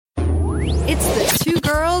It's the Two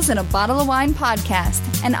Girls and a Bottle of Wine podcast,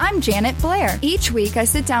 and I'm Janet Blair. Each week, I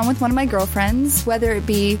sit down with one of my girlfriends, whether it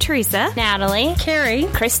be Teresa, Natalie, Carrie,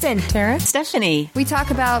 Kristen, Tara, Stephanie. We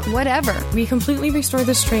talk about whatever. We completely restore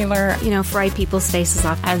this trailer. Fry people's faces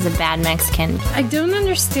off as a bad Mexican. I don't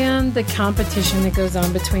understand the competition that goes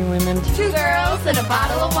on between women. Two girls and a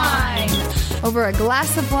bottle of wine. Over a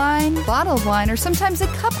glass of wine, bottle of wine, or sometimes a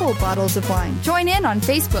couple bottles of wine. Join in on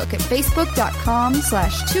Facebook at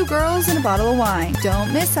facebook.com/2girlsandabottle-of-wine.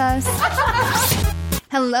 Don't miss us.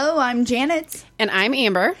 Hello, I'm Janet. And I'm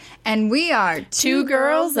Amber. And we are Two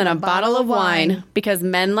girls and a bottle of wine. Because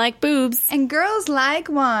men like boobs. And girls like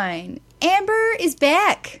wine. Amber is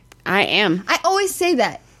back. I am. I always say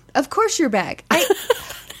that. Of course you're back.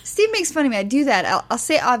 Steve makes fun of me. I do that. I'll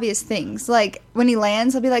say obvious things. Like, when he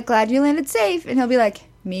lands, I'll be like, glad you landed safe. And he'll be like,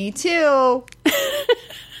 me too.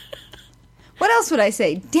 What else would I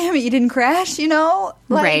say? Damn it, you didn't crash,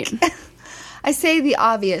 Right. I say the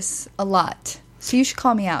obvious a lot. So you should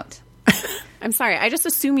call me out. I'm sorry. I just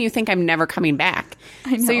assume you think I'm never coming back.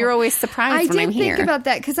 I know. So you're always surprised when I'm here. I did think about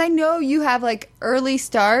that because I know you have, early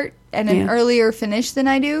start and an earlier finish than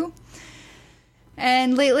I do.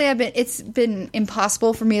 And lately, it's been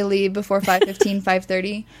impossible for me to leave before 5:15,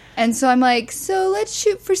 5:30. And so I'm like, so let's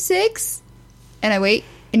shoot for 6. And I wait,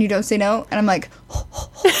 and you don't say no. And I'm like,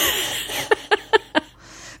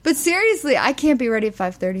 But seriously, I can't be ready at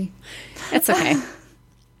 5:30. It's okay.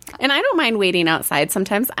 And I don't mind waiting outside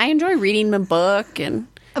sometimes. I enjoy reading my book and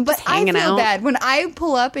just hanging out. I feel bad. When I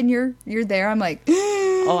pull up and you're there, I'm like,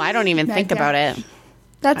 oh, I don't even think about it.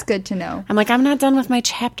 That's good to know. I'm like, I'm not done with my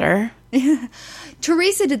chapter.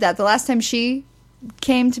 Teresa did that the last time she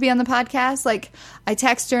came to be on the podcast. I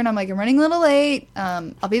text her and I'm like, I'm running a little late.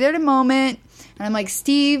 I'll be there in a moment. And I'm like,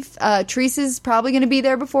 Steve, Teresa's probably going to be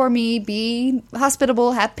there before me. Be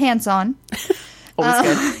hospitable, have pants on. Always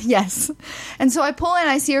good. Yes. And so I pull in,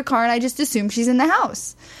 I see her car, and I just assume she's in the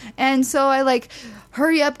house. And so I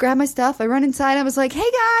hurry up, grab my stuff. I run inside. I was like,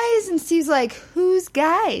 hey guys. And Steve's like, who's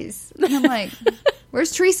guys? And I'm like,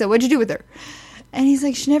 where's Teresa? What'd you do with her? And he's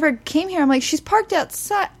like, she never came here. I'm like, she's parked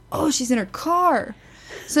outside. Oh, she's in her car.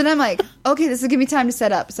 So then I'm like, okay, this will give me time to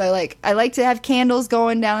set up. So I like to have candles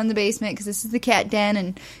going down in the basement because this is the cat den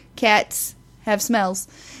and cats have smells.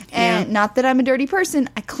 And not that I'm a dirty person.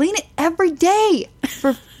 I clean it every day.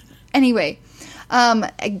 Anyway,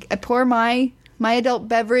 I pour my adult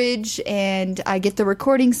beverage and I get the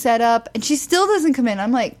recording set up. And she still doesn't come in.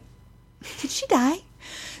 I'm like, did she die?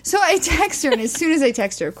 So I text her, and as soon as I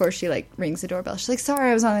text her, of course, she, rings the doorbell. She's like, sorry,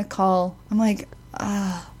 I was on a call. I'm like,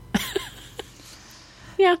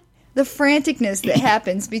 Yeah. The franticness that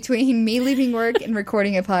happens between me leaving work and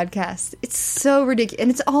recording a podcast. It's so ridiculous. And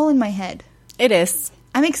it's all in my head. It is.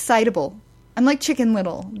 I'm excitable. I'm like Chicken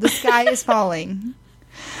Little. The sky is falling.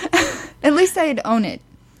 At least I'd own it.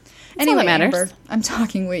 That's all that matters. Amber, I'm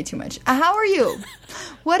talking way too much. How are you?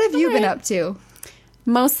 What have you been up to?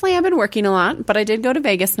 Mostly I've been working a lot, but I did go to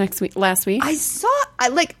Vegas last week. I saw,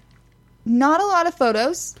 not a lot of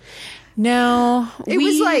photos. No. It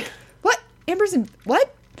was what? Amber's in,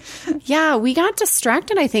 what? Yeah, we got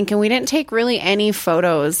distracted, I think, and we didn't take really any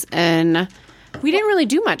photos, and we didn't really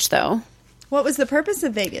do much, though. What was the purpose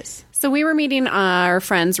of Vegas? So we were meeting our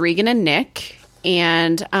friends Regan and Nick,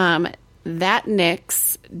 and that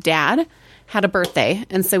Nick's dad had a birthday,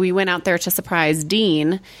 and so we went out there to surprise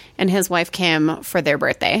Dean and his wife Kim for their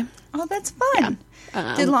birthday. Oh, that's fun.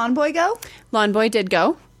 Yeah. Did Lawn Boy go? Lawn Boy did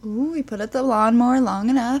go. Ooh, we put up the lawnmower long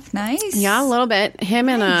enough. Nice. Yeah, a little bit. Him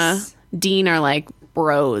and Dean are like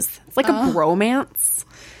bros. It's like a bromance.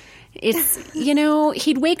 It's,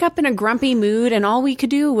 he'd wake up in a grumpy mood, and all we could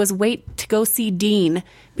do was wait to go see Dean.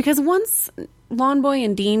 Because once Lawn Boy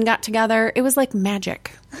and Dean got together, it was like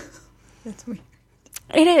magic. That's weird.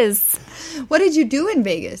 It is. What did you do in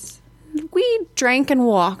Vegas? We drank and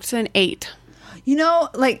walked and ate.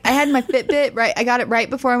 I had my Fitbit, right? I got it right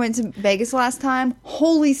before I went to Vegas last time.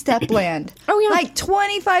 Holy step land. Oh, yeah.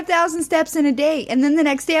 25,000 steps in a day. And then the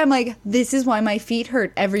next day, I'm like, this is why my feet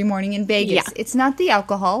hurt every morning in Vegas. Yeah. It's not the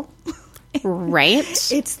alcohol.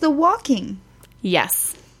 Right? It's the walking.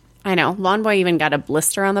 Yes. I know. Lawn Boy even got a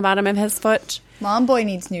blister on the bottom of his foot. Lawn Boy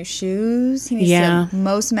needs new shoes. He needs to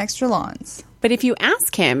mow some extra lawns. But if you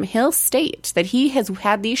ask him, he'll state that he has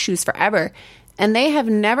had these shoes forever, and they have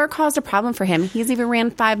never caused a problem for him. He's even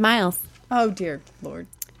ran 5 miles. Oh, dear Lord.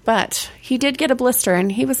 But he did get a blister,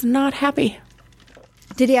 and he was not happy.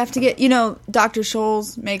 Did he have to get, Dr.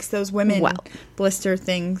 Scholl's makes those women blister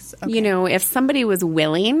things. Okay. If somebody was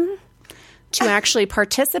willing to actually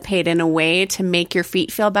participate in a way to make your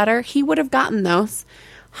feet feel better, he would have gotten those.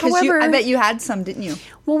 However, I bet you had some, didn't you?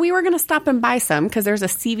 well, we were going to stop and buy some because there's a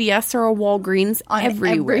CVS or a Walgreens On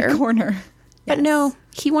everywhere. every corner. But Yes. no,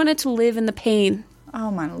 he wanted to live in the pain. Oh,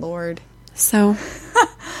 my Lord. So,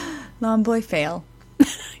 Lawn boy fail.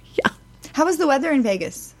 yeah. How was the weather in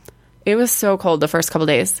Vegas? It was so cold the first couple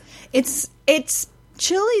days. It's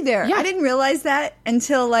chilly there. Yeah. I didn't realize that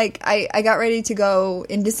until like I got ready to go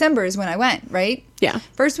in December is when I went, right? Yeah.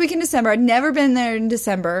 First week in December. I'd never been there in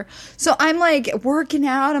December. So I'm like working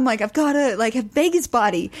out. I'm like, I've got to like have Vegas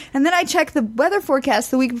body. And then I checked the weather forecast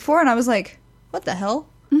the week before and I was like, what the hell?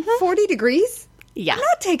 40 degrees? Yeah. I'm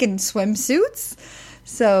not taking swimsuits.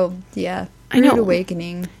 So yeah. I know. Rude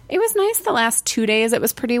awakening. It was nice the last 2 days. It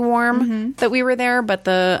was pretty warm that we were there. But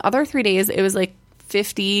the other 3 days, it was like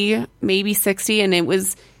 50, maybe 60. And it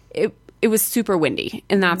was super windy.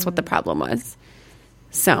 And that's what the problem was.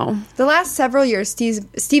 So, The last several years,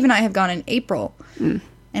 Steve and I have gone in April. And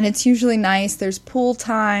it's usually nice. There's pool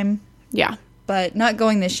time. yeah. But not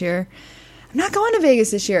going this year. I'm not going to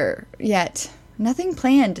Vegas this year yet. Nothing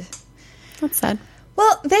planned. That's sad.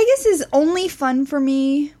 Well, Vegas is only fun for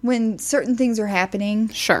me when certain things are happening.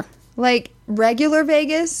 Sure. Like regular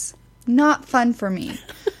Vegas, not fun for me.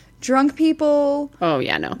 Drunk people Oh,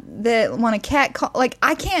 yeah, no. that want a cat call. Like,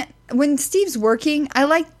 I can't. When Steve's working, I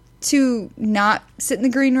like to not sit in the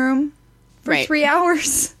green room for Right. 3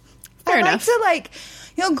 hours. Fair I enough. like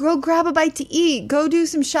to, go grab a bite to eat, go do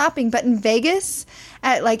some shopping. But in Vegas,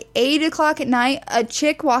 at like 8 o'clock at night, a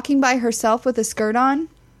chick walking by herself with a skirt on,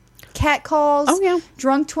 cat calls, Oh, yeah.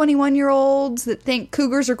 drunk 21-year-olds that think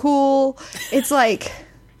cougars are cool. It's like,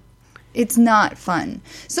 it's not fun.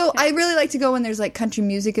 So I really like to go when there's like country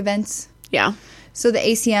music events. Yeah. So the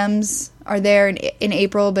ACMs are there in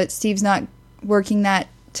April, but Steve's not working that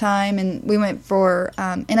time. And we went for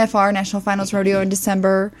NFR, National Finals Rodeo, in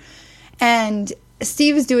December. And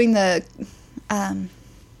Steve is doing the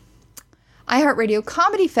iHeartRadio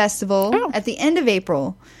Comedy Festival at the end of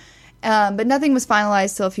April. But nothing was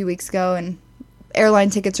finalized till a few weeks ago. And airline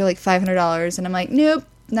tickets are like $500. And I'm like, nope,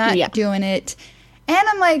 not doing it. And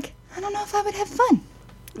I'm like, I don't know if I would have fun.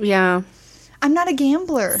 Yeah. I'm not a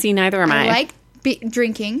gambler. See, neither am I. I like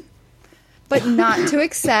drinking, but not to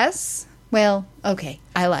excess. Well, okay,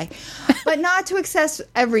 I like. But not to excess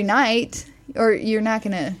every night, or you're not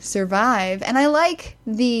going to survive. And I like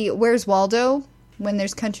the Where's Waldo when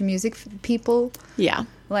there's country music people. Yeah.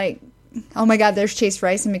 Like, oh my God, there's Chase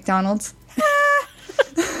Rice and McDonald's.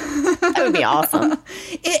 That would be awesome.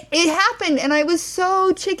 It happened, and I was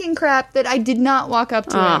so chicken crap that I did not walk up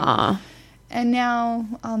to him. Aw. And now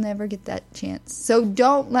I'll never get that chance. So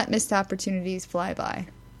don't let missed opportunities fly by.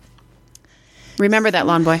 Remember that,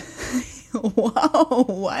 lawn boy. Whoa,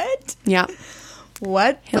 what? Yeah.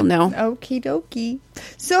 What? He'll know. Okie dokie.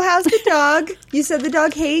 So how's the dog? You said the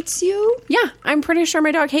dog hates you? Yeah. I'm pretty sure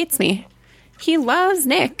my dog hates me. He loves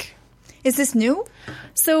Nick. Is this new?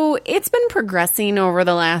 So it's been progressing over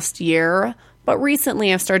the last year, but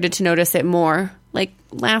recently I've started to notice it more. Like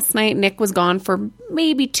last night, Nick was gone for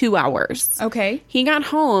maybe 2 hours. Okay. He got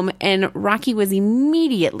home and Rocky was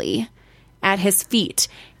immediately at his feet.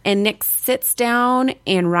 And Nick sits down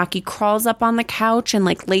and Rocky crawls up on the couch and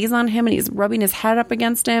like lays on him and he's rubbing his head up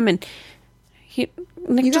against him. And Nick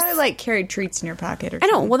You just, gotta like carry treats in your pocket or I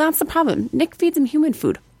know. something. Well, that's the problem. Nick feeds him human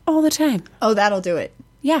food all the time. Oh, that'll do it.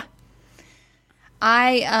 Yeah.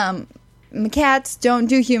 My cats don't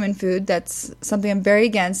do human food. That's something I'm very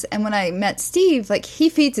against. And when I met Steve, like he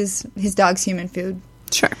feeds his dogs human food.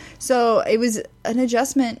 Sure. So it was an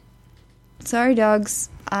adjustment. Sorry, dogs.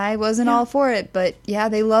 I wasn't all for it, but yeah,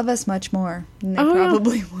 they love us much more than they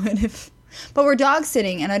probably would if. But we're dog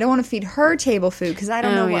sitting, and I don't want to feed her table food because I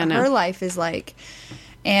don't know what her life is like.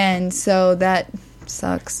 And so that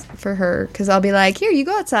sucks for her because I'll be like, here, you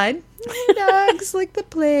go outside. Dogs lick the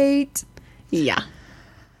plate. Yeah.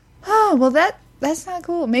 Oh, well, that's not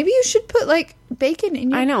cool. Maybe you should put, like, bacon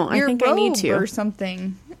in your I know. I think I need robe to. or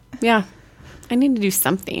something. Yeah. I need to do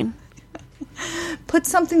something. Put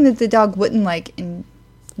something that the dog wouldn't like in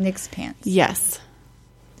Nick's pants. Yes.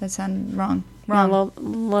 That sounded wrong. A Wrong.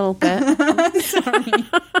 little bit.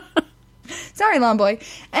 Sorry, Lawn Boy.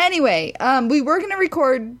 Anyway, we were going to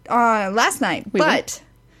record last night, but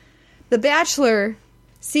The Bachelor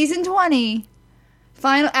season 20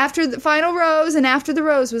 after the final rose and after the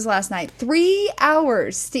rose was last night. 3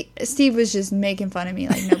 hours. Steve was just making fun of me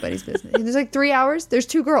like nobody's business. There's like 3 hours. There's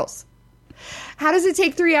 2 girls. How does it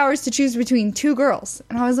take 3 hours to choose between 2 girls?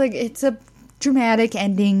 And I was like, it's a dramatic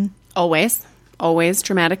ending. Always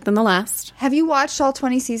dramatic than the last. Have you watched all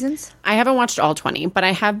 20 seasons? I haven't watched all 20, but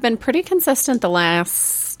I have been pretty consistent the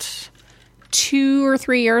last 2 or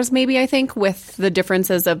 3 years, maybe, I think, with the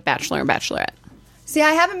differences of Bachelor and Bachelorette. See,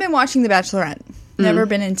 I haven't been watching The Bachelorette. Never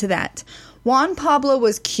been into that. Juan Pablo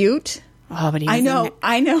was cute. Oh, but he was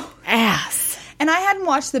I know. ass. And I hadn't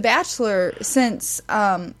watched The Bachelor since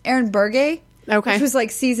Aaron Burgay. Okay. Which was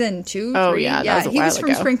like season 2, 3. Oh, yeah, that was a he while was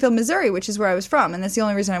from ago. Springfield, Missouri, which is where I was from, and that's the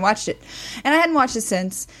only reason I watched it. And I hadn't watched it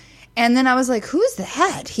since. And then I was like, who's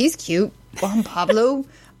that? He's cute. Juan Pablo.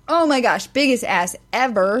 Oh my gosh, biggest ass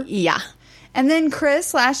ever. Yeah. And then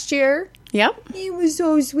Chris last year. Yep. He was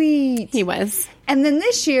so sweet. He was. And then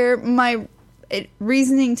this year, my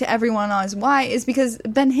reasoning to everyone on why is because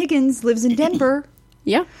Ben Higgins lives in Denver.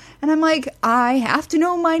 Yeah. And I'm like, I have to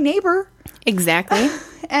know my neighbor. Exactly.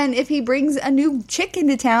 And if he brings a new chick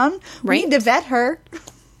into town, we Right. need to vet her.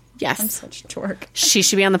 Yes. I'm such a dork. She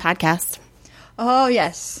should be on the podcast. Oh,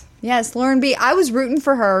 yes. Yes, Lauren B. I was rooting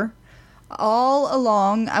for her all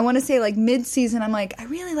along. I want to say like mid-season, I'm like, I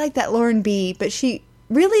really like that Lauren B. But she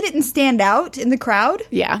really didn't stand out in the crowd.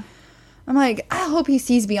 Yeah. I'm like, I hope he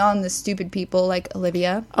sees beyond the stupid people like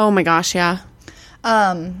Olivia. Oh my gosh, yeah.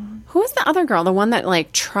 Um, Who was the other girl? The one that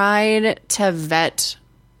like tried to vet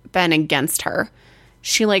Ben against her.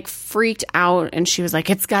 She like freaked out and she was like,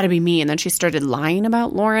 it's got to be me. And then she started lying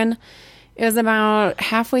about Lauren. It was about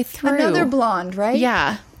halfway through. Another blonde, right?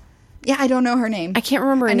 Yeah. Yeah, I don't know her name. I can't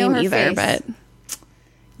remember her I know name her either, face. but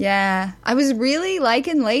Yeah. I was really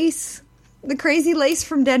liking Lace. The crazy Lace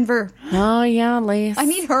from Denver. oh yeah, Lace. I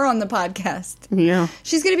need her on the podcast. Yeah.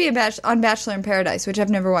 She's going to be on Bachelor in Paradise, which I've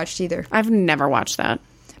never watched either. I've never watched that.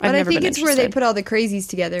 I've But I never think been it's where they interested. put all the crazies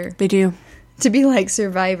together They do. to be like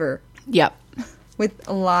Survivor Yep. with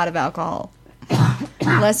a lot of alcohol.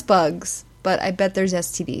 Less bugs, but I bet there's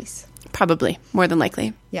STDs. Probably. More than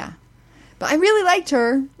likely. Yeah. But I really liked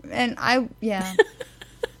her, and I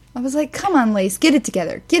was like, come on, Lace, get it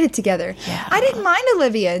together. Get it together. Yeah. I didn't mind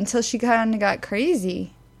Olivia until she kind of got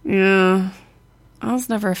crazy. Yeah. I was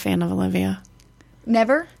never a fan of Olivia.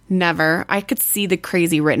 Never? Never. I could see the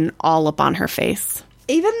crazy written all up on her face.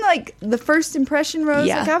 Even like the first impression rose,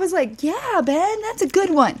 Yeah. like I was like, yeah, Ben, that's a good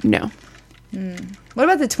one. No. What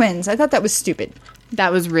about the twins? I thought that was stupid.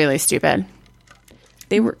 That was really stupid.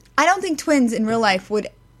 They were... I don't think twins in real life would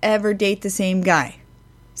ever date the same guy. I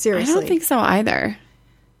Seriously. don't think so either.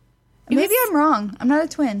 Maybe I'm wrong. I'm not a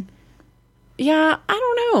twin. Yeah, I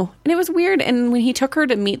don't know. And it was weird. And when he took her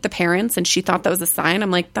to meet the parents and she thought that was a sign,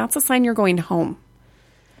 I'm like, that's a sign you're going home.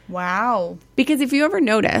 Wow. Because if you ever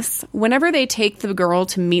notice, whenever they take the girl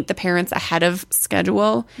to meet the parents ahead of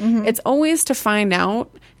schedule, it's always to find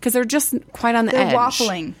out because they're just quite on the They're edge.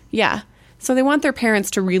 waffling. Yeah. So they want their parents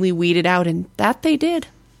to really weed it out, and that they did.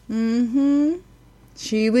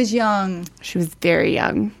 She was young. She was very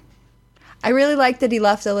young. I really liked that he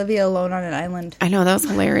left Olivia alone on an island. I know, that was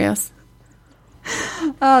hilarious.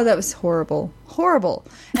 Oh, that was horrible. Horrible.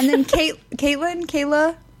 And then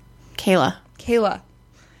Kayla.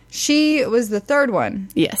 She was the third one.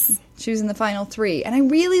 Yes. She was in the final 3. And I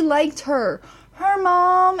really liked her. Her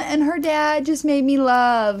mom and her dad just made me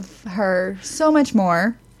love her so much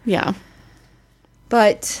more. Yeah.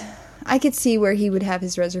 But I could see where he would have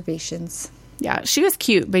his reservations. Yeah, she was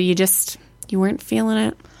cute, but you weren't feeling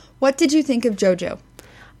it. What did you think of JoJo?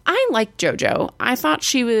 I liked JoJo. I thought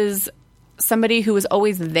she was somebody who was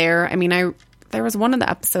always there. I mean, there was one of the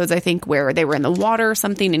episodes, I think, where they were in the water or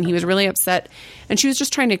something, and he was really upset, and she was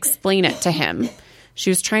just trying to explain it to him. She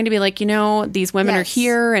was trying to be like, these women are Yes.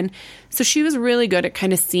 here, and so she was really good at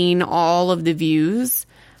kind of seeing all of the views.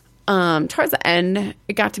 Towards the end,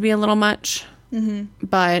 it got to be a little much,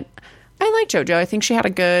 but I like JoJo. I think she had a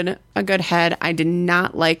good head. I did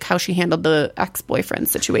not like how she handled the ex-boyfriend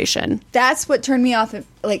situation. That's what turned me off,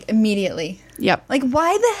 like, immediately. Yep. Like,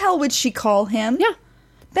 why the hell would she call him? Yeah.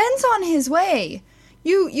 Ben's on his way.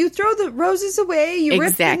 You throw the roses away, you rip the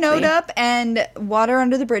Exactly. note up, and water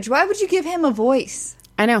under the bridge. Why would you give him a voice?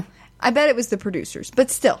 I know. I bet it was the producers, but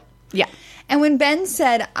still. Yeah. And when Ben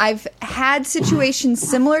said, I've had situations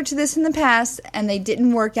similar to this in the past, and they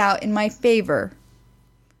didn't work out in my favor,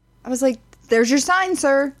 I was like, there's your sign,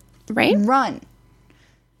 sir. Right? Run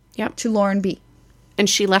Yep. to Lauren B. And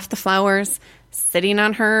she left the flowers sitting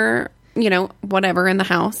on her, whatever in the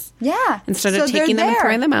house. Yeah. Instead So of they're taking them and there.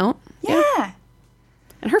 throwing them out. Yeah.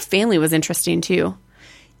 And her family was interesting too.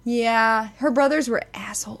 Yeah. Her brothers were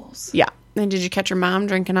assholes. Yeah. And did you catch your mom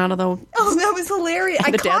drinking out of the... Oh, that was hilarious.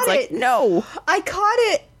 I the caught dad's like, it. no. I caught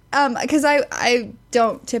it because I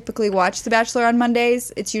don't typically watch The Bachelor on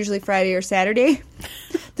Mondays. It's usually Friday or Saturday.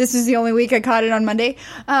 This was the only week I caught it on Monday.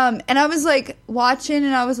 And I was like watching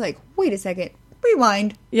and I was like, wait a second.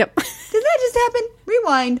 Rewind. Yep. Did that just happen?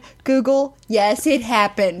 Rewind. Google. Yes, it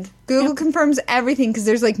happened. Google confirms everything because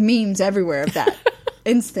there's like memes everywhere of that.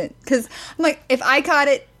 instant. Because I'm like, if I caught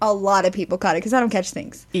it, a lot of people caught it because I don't catch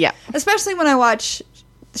things. Yeah. Especially when I watch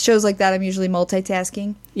shows like that, I'm usually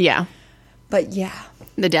multitasking. Yeah. But yeah.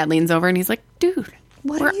 The dad leans over and he's like, dude,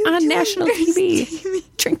 What we're are you on doing, national TV. Christine?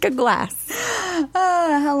 Drink a glass.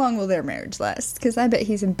 How long will their marriage last? Because I bet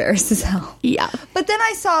he's embarrassed as hell. Yeah. But then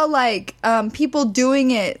I saw like people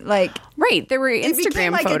doing it like Right. There were it became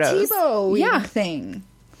Instagram like photos. a TiVo thing.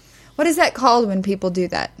 What is that called when people do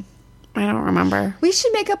that? I don't remember. We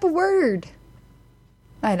should make up a word.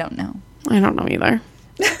 I don't know. I don't know either.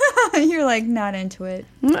 You're like not into it.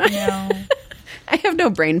 No. I have no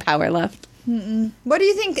brain power left. What do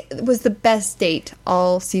you think was the best date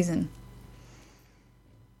all season?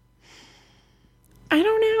 I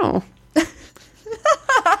don't know.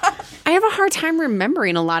 I have a hard time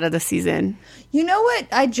remembering a lot of the season. You know what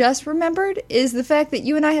I just remembered is the fact that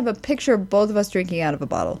you and I have a picture of both of us drinking out of a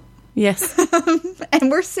bottle. Yes. And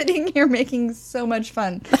we're sitting here making so much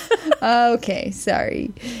fun. Okay,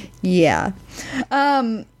 sorry. Yeah.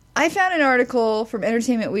 I found an article from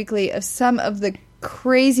Entertainment Weekly of some of the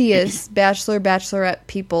craziest Bachelor, Bachelorette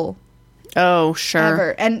people Oh, sure.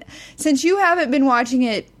 ever. And since you haven't been watching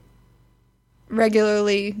it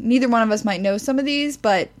regularly, neither one of us might know some of these,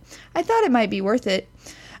 but I thought it might be worth it.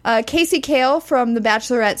 Casey Cale from The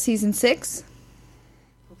Bachelorette Season 6.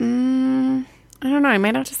 I don't know. I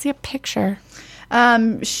might have to see a picture.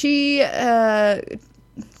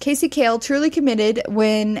 Casey Cale truly committed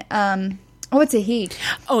when, it's a he.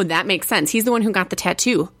 Oh, that makes sense. He's the one who got the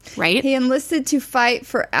tattoo, right? He enlisted to fight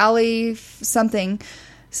for Ali something.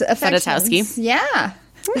 Fedotowsky. Yeah.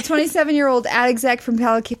 The 27-year-old ad exec from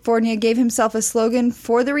California gave himself a slogan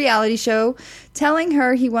for the reality show, telling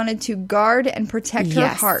her he wanted to guard and protect her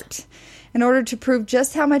Yes. heart. In order to prove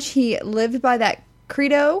just how much he lived by that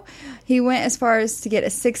credo, he went as far as to get a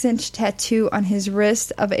 6-inch tattoo on his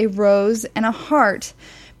wrist of a rose and a heart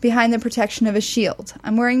behind the protection of a shield.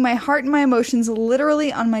 I'm wearing my heart and my emotions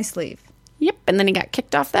literally on my sleeve. Yep. And then he got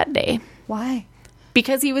kicked off that day Why?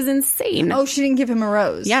 because he was insane. Oh, she didn't give him a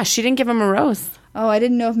rose. Yeah, she didn't give him a rose. Oh, I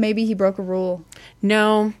didn't know if maybe he broke a rule.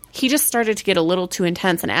 No, he just started to get a little too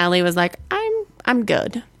intense, and Allie was like, "I'm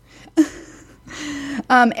good."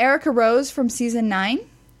 Erica Rose from season 9.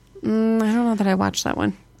 I don't know that I watched that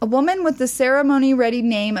one. A woman with the ceremony-ready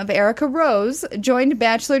name of Erica Rose joined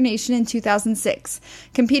Bachelor Nation in 2006,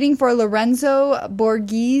 competing for Lorenzo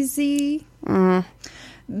Borghese.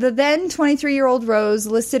 The then 23-year-old Rose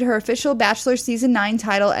listed her official Bachelor Season 9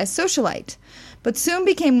 title as socialite, but soon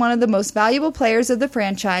became one of the most valuable players of the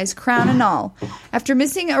franchise, crown and all. After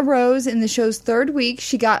missing a rose in the show's third week,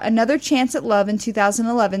 she got another chance at love in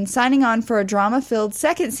 2011, signing on for a drama-filled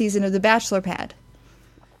second season of The Bachelor Pad.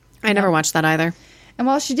 I never watched that either. And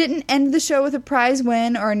while she didn't end the show with a prize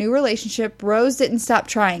win or a new relationship, Rose didn't stop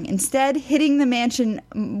trying, instead hitting the mansion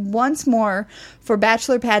once more for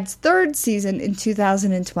Bachelor Pad's third season in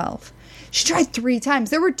 2012. She tried 3 times.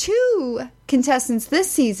 There were 2 contestants this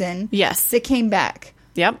season Yes. that came back.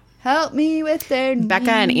 Yep. Help me with their names.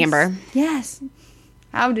 Becca and Amber. Yes.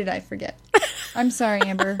 How did I forget? I'm sorry,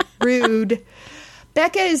 Amber. Rude.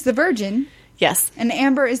 Becca is the virgin, Yes. and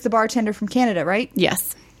Amber is the bartender from Canada, right?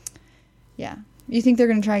 Yes. Yeah. You think they're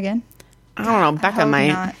going to try again? I don't know. Becca Hope might.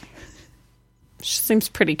 not. She seems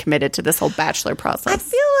pretty committed to this whole bachelor I process.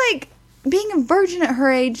 feel like being a virgin at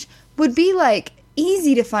her age would be like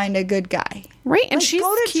easy to find a good guy. Right, and Like, she's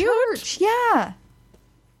go to cute. church. Yeah.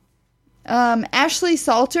 Ashley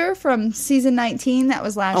Salter from season 19. That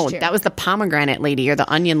was last Oh, year. that was the pomegranate lady or the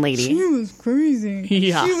onion lady. She was crazy.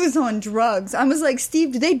 Yeah. She was on drugs. I was like,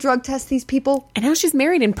 Steve, do they drug test these people? And now she's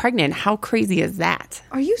married and pregnant. How crazy is that?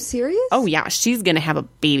 Are you serious? Oh, yeah. She's going to have a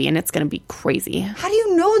baby and it's going to be crazy. How do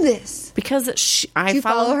you know this? Because I Do you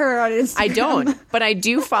follow her on Instagram? I don't, but I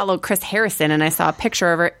do follow Chris Harrison, and I saw a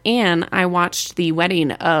picture of her, and I watched the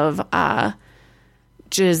wedding of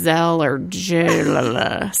Giselle or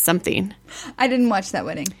something. I didn't watch that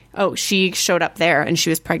wedding. Oh, she showed up there, and she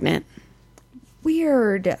was pregnant.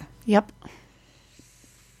 Weird. Yep.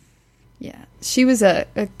 Yeah. She was a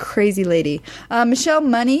crazy lady. Michelle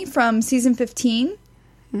Money from season 15.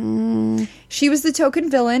 She was the token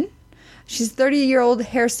villain. She's a 30-year-old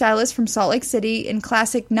hairstylist from Salt Lake City in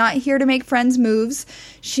classic not here to make friends moves.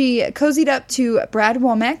 She cozied up to Brad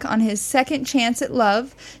Womack on his second chance at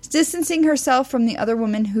love, distancing herself from the other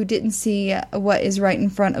woman who didn't see what is right in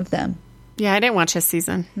front of them. Yeah, I didn't watch this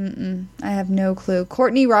season. I have no clue.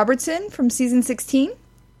 Courtney Robertson from season 16.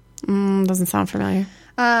 Doesn't sound familiar.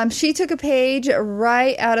 She took a page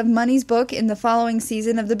right out of Money's book in the following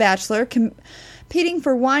season of The Bachelor, competing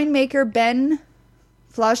for winemaker Ben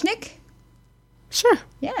Flajnik. Sure.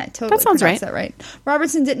 Yeah, I totally That sounds pronounced right. that right.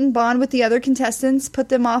 Robertson didn't bond with the other contestants, put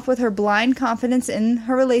them off with her blind confidence in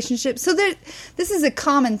her relationship. So this is a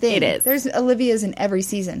common thing. It is. There's Olivia's in every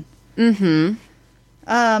season. Mm-hmm.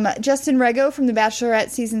 Justin Rego from The Bachelorette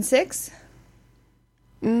season 6.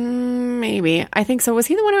 Maybe. I think so. Was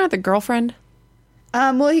he the one who had the girlfriend?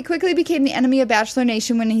 Well, he quickly became the enemy of Bachelor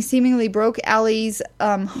Nation when he seemingly broke Allie's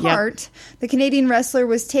heart. The Canadian wrestler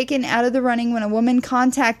was taken out of the running when a woman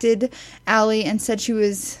contacted Allie and said she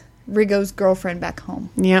was Rigo's girlfriend back home.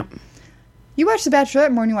 Yep. You watch The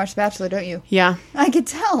Bachelorette more than you watch The Bachelor, don't you? Yeah. I could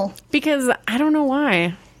tell. Because I don't know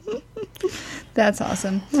why. That's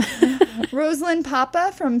awesome. Rosalind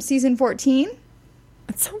Papa from season 14.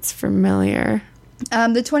 It sounds familiar.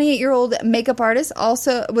 The 28-year-old makeup artist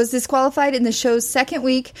also was disqualified in the show's second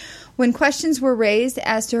week when questions were raised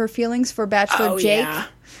as to her feelings for Bachelor Jake. Yeah.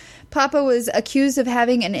 Papa was accused of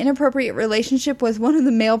having an inappropriate relationship with one of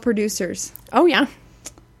the male producers. Oh, yeah.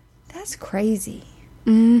 That's crazy.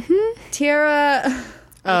 Mm-hmm. Tiara.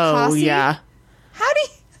 Oh, Rossi? yeah. How do you...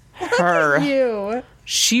 Her. Look at you.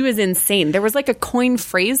 She was insane. There was like a coin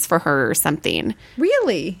phrase for her or something.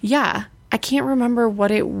 Really? Yeah. I can't remember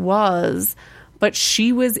what it was, but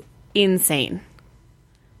she was insane.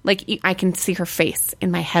 Like, I can see her face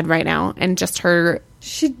in my head right now, and just her...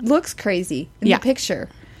 She looks crazy in Yeah. the picture.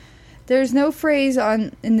 There's no phrase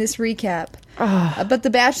in this recap. But The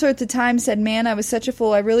Bachelor at the time said, "Man, I was such a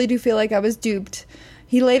fool. I really do feel like I was duped."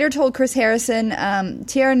 He later told Chris Harrison,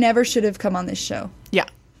 Tiara never should have come on this show. Yeah.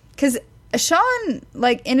 Because Sean,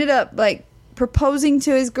 ended up, proposing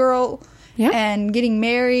to his girl... Yeah. And getting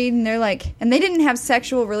married, and they're and they didn't have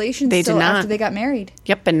sexual relations They did until not. after they got married.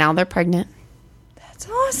 Yep, and now they're pregnant. That's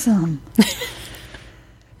awesome.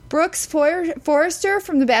 Brooks Forrester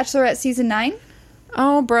from The Bachelorette season 9.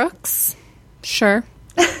 Oh, Brooks. Sure.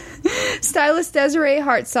 Stylist Desiree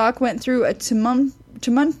Hartsock went through a tumultuous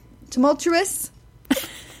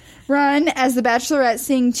run as The Bachelorette,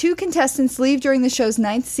 seeing 2 contestants leave during the show's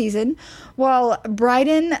 9th season. While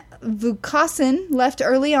Bryden Vukasin left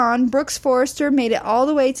early on, Brooks Forrester made it all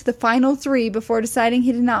the way to the final 3 before deciding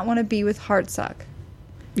he did not want to be with Hartsock.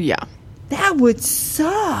 Yeah. That would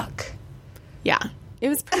suck. Yeah. It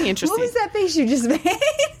was pretty interesting. What was that face you just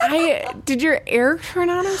made? Did your air turn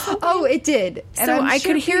on or something? Oh, it did. And So I'm I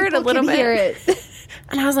sure could hear it a people little can bit. hear it.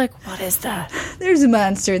 And I was like, what is that? There's a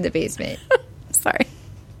monster in the basement. Sorry.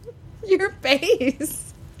 Your face.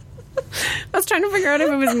 I was trying to figure out if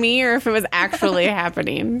it was me or if it was actually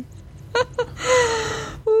happening.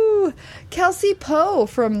 Ooh, Kelsey Poe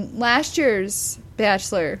from last year's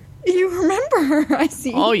Bachelor. You remember her, I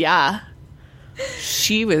see. Oh, yeah.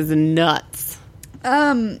 She was nuts.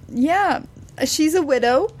 Yeah. She's a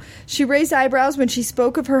widow. She raised eyebrows when she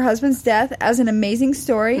spoke of her husband's death as an amazing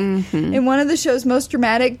story. Mm-hmm. In one of the show's most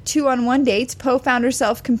dramatic 2-on-1 dates, Poe found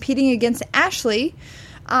herself competing against Ashley.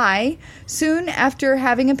 Soon after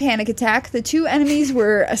having a panic attack, the 2 enemies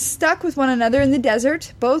were stuck with one another in the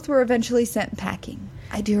desert. Both were eventually sent packing.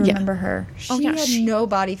 I do remember her. She had no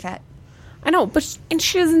body fat. I know, and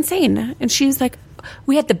she was insane. And she was like,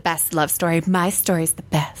 we had the best love story. My story's the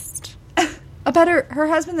best. About her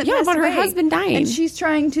husband that passed about her away. husband dying. And she's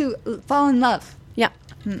trying to fall in love. Yeah.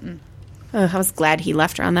 I was glad he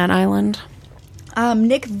left her on that island.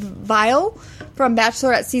 Nick Vile from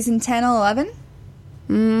Bachelorette season 10 and 11.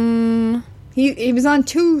 He was on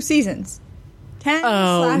 2 seasons.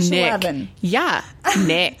 10/11. Yeah,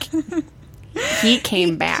 Nick. He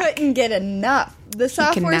came back. Couldn't get enough. The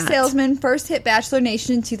software cannot. salesman first hit Bachelor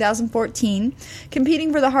Nation in 2014,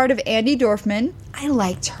 competing for the heart of Andy Dorfman. I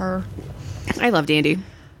liked her. I loved Andy.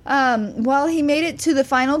 While he made it to the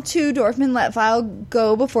final 2, Dorfman let Vile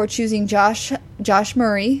go before choosing Josh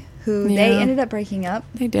Murray, who they ended up breaking up.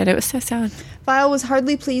 They did. It was so sad. Vile was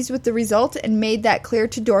hardly pleased with the result and made that clear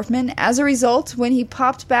to Dorfman. As a result, when he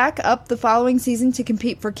popped back up the following season to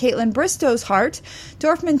compete for Caitlin Bristow's heart,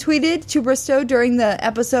 Dorfman tweeted to Bristow during the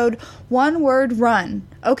episode, "1 word, run.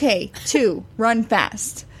 Okay, 2, run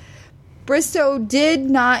fast." Bristow did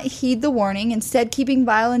not heed the warning, instead keeping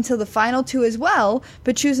Vile until the final 2 as well,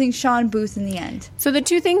 but choosing Sean Booth in the end. So the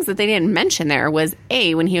 2 things that they didn't mention there was,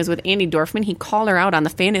 A, when he was with Andy Dorfman, he called her out on the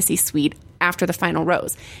fantasy suite after the final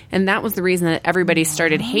rose. And that was the reason that everybody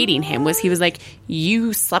started hating him, was he was like,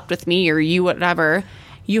 you slept with me or you whatever.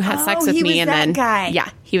 You had sex with he me. was And that then, guy. yeah,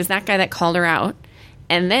 he was that guy that called her out.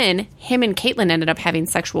 And then him and Caitlin ended up having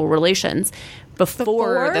sexual relations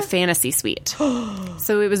before the fantasy suite.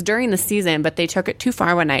 So it was during the season, but they took it too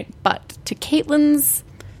far one night. But to Caitlin's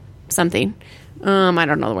something, I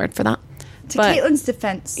don't know the word for that. To Caitlin's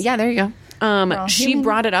defense. Yeah, there you go. She human.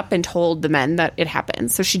 brought it up and told the men that it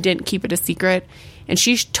happened, so she didn't keep it a secret. And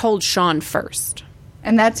she told Sean first.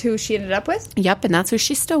 And that's who she ended up with? Yep, and that's who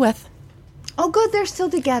she's still with. Oh, good. They're still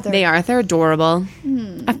together. They are. They're adorable.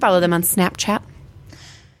 I follow them on Snapchat.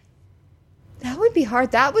 That would be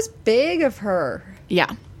hard. That was big of her.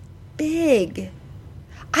 Yeah. Big.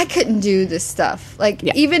 I couldn't do this stuff. Like,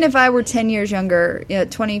 Yeah. even if I were 10 years younger,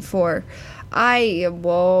 24,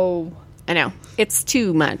 whoa. I know. It's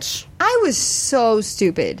too much. I was so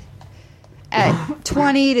stupid at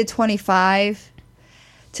 20 to 25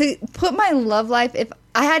 to put my love life. If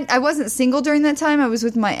I wasn't single during that time, I was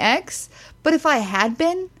with my ex, but if I had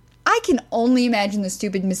been, I can only imagine the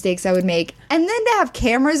stupid mistakes I would make. And then to have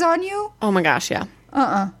cameras on you, Oh my gosh, yeah.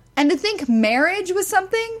 and to think marriage was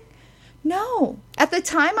something, no. At the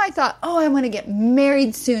time I thought, oh, I want to get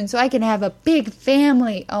married soon so I can have a big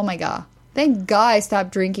family. Oh my God. Thank God I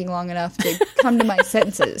stopped drinking long enough to come to my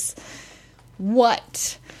senses.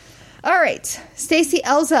 What? All right. Stacey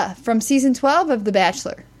Elza from season 12 of The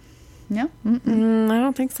Bachelor. No? I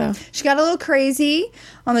don't think so. She got a little crazy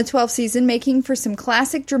on the 12th season, making for some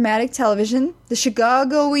classic dramatic television. The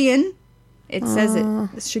Chicagoian. It says it.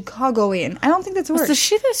 The Chicagoian. I don't think that's a word. Was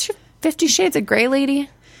she the 50 Shades of Grey lady?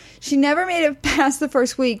 She never made it past the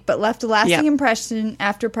first week, but left a lasting Yep. impression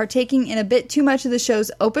after partaking in a bit too much of the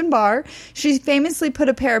show's open bar. She famously put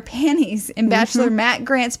a pair of panties in Bachelor Matt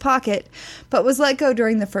Grant's pocket, but was let go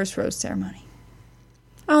during the first rose ceremony.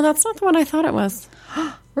 Oh, that's not the one I thought it was.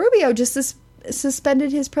 Rubio just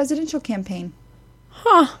suspended his presidential campaign.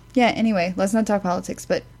 Huh. Yeah, anyway, let's not talk politics,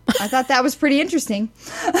 but I thought that was pretty interesting.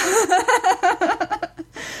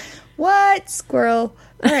 What? Squirrel.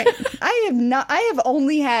 All right. I have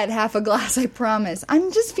only had half a glass, I promise.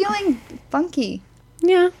 I'm just feeling funky.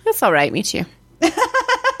 Yeah, that's all right. Me too.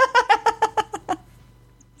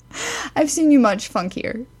 I've seen you much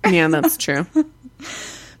funkier. Yeah, that's true.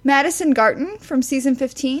 Madison Garton from season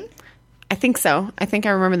 15. I think so. I think I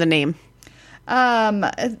remember the name.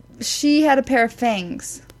 She had a pair of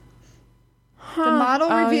fangs. The model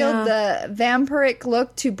Oh, revealed the vampiric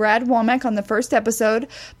look to Brad Womack on the first episode,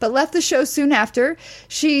 but left the show soon after.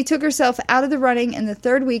 She took herself out of the running in the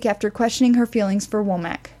third week after questioning her feelings for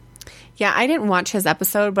Womack. Yeah, I didn't watch his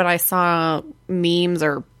episode, but I saw memes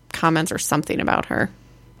or comments or something about her.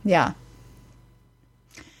 Yeah.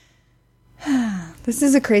 This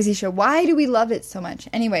is a crazy show. Why do we love it so much?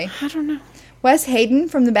 Anyway. I don't know. Wes Hayden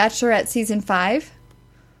from The Bachelorette season 5.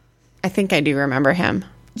 I think I do remember him.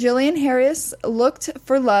 Jillian Harris looked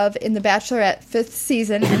for love in The Bachelorette 5th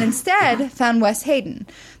season and instead found Wes Hayden.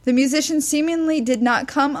 The musician seemingly did not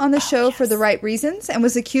come on the show for the right reasons and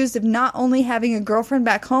was accused of not only having a girlfriend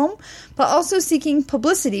back home, but also seeking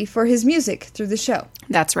publicity for his music through the show.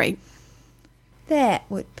 That's right. That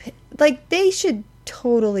would... Like, they should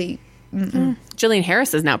totally... Jillian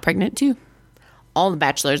Harris is now pregnant too. All the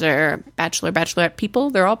bachelors are bachelorette people.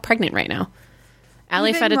 They're all pregnant right now. Ali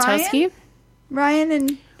Even Fedotowsky. Ryan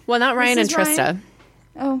and... Well, not Ryan and Mrs. Trista, Ryan?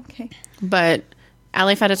 Oh, okay. but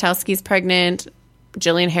Ali Fedotowsky's pregnant.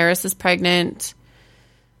 Jillian Harris is pregnant.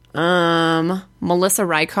 Melissa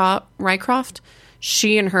Rycroft.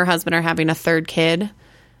 She and her husband are having a third kid.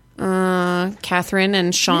 Catherine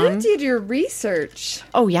and Sean. You did your research.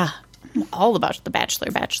 Oh, yeah. I'm all about the Bachelor,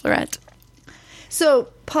 Bachelorette. So,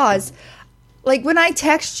 pause. Like, when I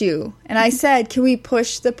text you and I said, can we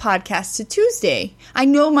push the podcast to Tuesday? I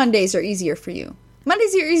know Mondays are easier for you.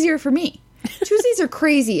 Mondays are easier for me. Tuesdays are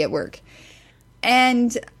crazy at work.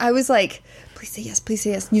 And I was like, please say yes, please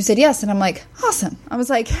say yes. And you said yes. And I'm like, awesome. I was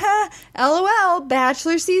like, LOL,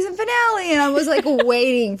 Bachelor season finale. And I was like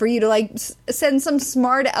waiting for you to like send some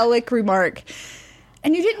smart aleck remark.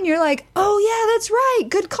 And you didn't. You're like, oh, yeah, that's right.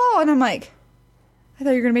 Good call. And I'm like, I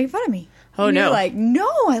thought you were going to make fun of me. Oh, And no. You're like, no,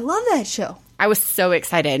 I love that show. I was so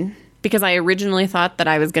excited because I originally thought that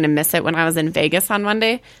I was going to miss it when I was in Vegas on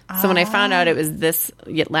Monday. So when I found out it was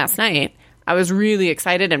last night, I was really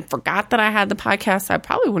excited and forgot that I had the podcast. So I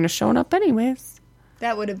probably wouldn't have shown up anyways.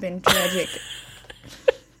 That would have been tragic.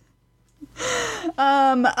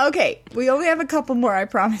 Okay, we only have a couple more, I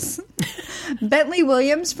promise. Bentley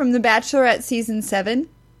Williams from The Bachelorette season 7.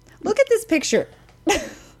 Look at this picture.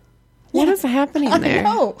 What is happening there?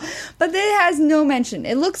 No, but it has no mention.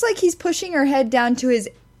 It looks like he's pushing her head down to his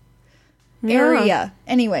area.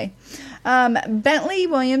 Anyway, Bentley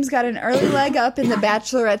Williams got an early leg up in The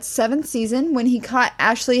Bachelorette's 7th season when he caught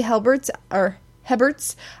Ashley Hebert's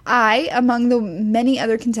eye among the many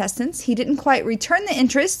other contestants. He didn't quite return the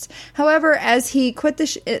interest, however, as he quit the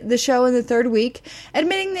show in the 3rd week,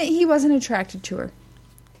 admitting that he wasn't attracted to her.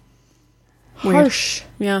 Weird. Harsh.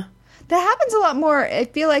 Yeah. That happens a lot more, I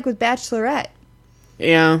feel like, with Bachelorette.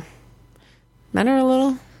 Yeah. Men are a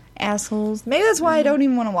little... assholes. Maybe that's why I don't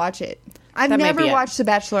even want to watch it. I've That might never be it. watched The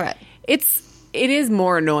Bachelorette. It is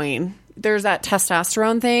more annoying. There's that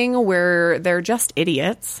testosterone thing where they're just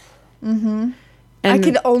idiots. Mm-hmm. I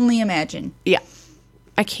could only imagine. Yeah.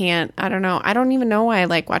 I can't. I don't know. I don't even know why I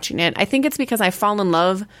like watching it. I think it's because I fall in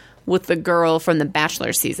love with the girl from the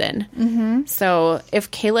Bachelor season. Mm-hmm. So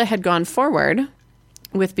if Kayla had gone forward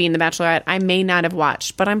with being the Bachelorette, I may not have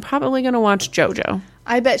watched, but I'm probably going to watch JoJo.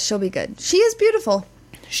 I bet she'll be good. She is beautiful.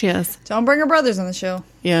 She is. Don't bring her brothers on the show.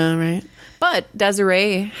 Yeah, right. But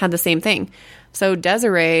Desiree had the same thing. So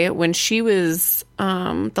Desiree, when she was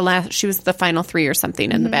she was the final 3 or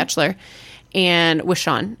something in The Bachelor, and with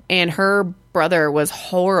Sean, and her brother was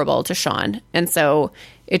horrible to Sean, and so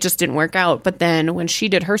it just didn't work out. But then when she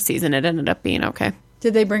did her season, it ended up being okay.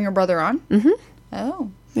 Did they bring her brother on? Mm-hmm. Oh.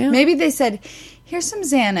 Yeah. Maybe they said, here's some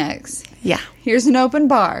Xanax. Yeah, Here's an open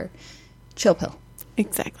bar. Chill pill.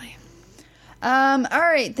 exactly. All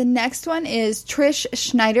right. The next one is Trish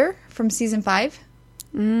Schneider from season 5.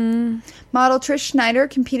 Model Trish Schneider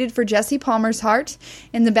competed for Jesse Palmer's heart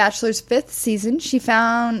in The Bachelor's 5th season. She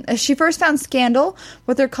first found scandal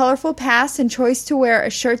with her colorful past and choice to wear a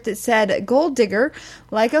shirt that said "Gold Digger,"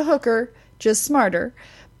 like a hooker, just smarter,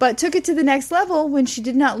 but took it to the next level when she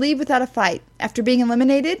did not leave without a fight. After being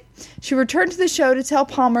eliminated, she returned to the show to tell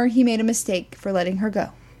Palmer he made a mistake for letting her go.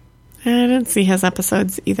 I didn't see his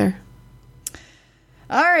episodes either.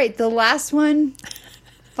 All right, the last one.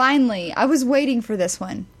 Finally, I was waiting for this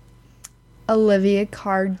one. Olivia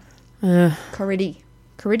Caridi.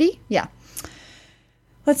 Caridi? Yeah.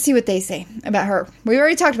 Let's see what they say about her. We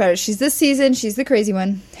already talked about it. She's this season. She's the crazy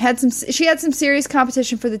one. She had some serious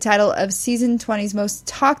competition for the title of season 20's most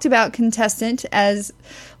talked about contestant, as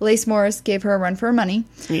Lace Morris gave her a run for her money.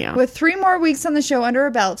 Yeah. With 3 more weeks on the show under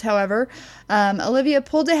her belt, however, Olivia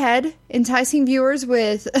pulled ahead, enticing viewers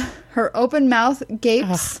with her open mouth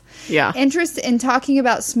gapes, yeah. interest in talking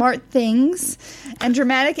about smart things, and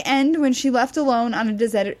dramatic end when she left alone on a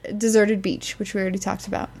deserted beach, which we already talked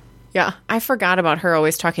about. Yeah, I forgot about her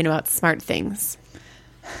always talking about smart things.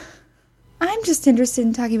 I'm just interested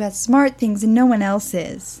in talking about smart things and no one else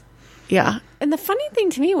is. Yeah. And the funny thing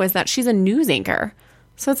to me was that she's a news anchor.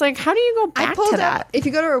 So it's like, how do you go back to that? If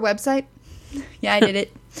you go to her website, yeah, I did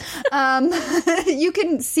it. You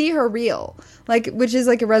can see her reel, which is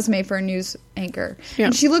like a resume for a news anchor. Yeah.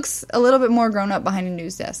 And she looks a little bit more grown up behind a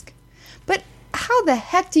news desk. But how the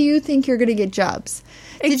heck do you think you're going to get jobs?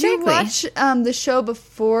 Did you watch the show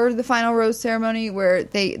before the final rose ceremony where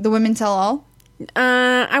the women tell all?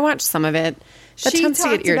 I watched some of it. That She tends to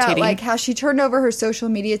get talked about irritating. how she turned over her social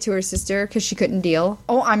media to her sister because she couldn't deal.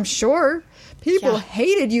 Oh, I'm sure people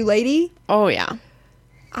hated you, lady. Oh yeah.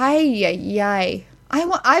 Ay.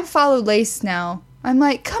 I've followed Lace now. I'm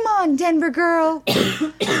like, come on, Denver girl.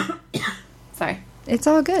 Sorry, It's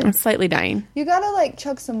all good. I'm slightly dying. You gotta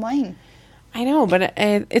chug some wine. I know, but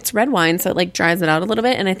it's red wine, so it dries it out a little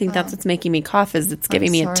bit, and I think that's what's making me cough. Is it's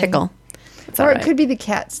giving me a tickle. It's Or all it right. could be the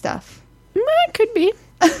cat stuff. It could be.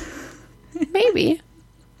 Maybe.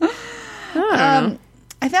 I don't know.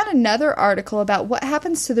 I found another article about what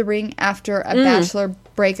happens to the ring after a bachelor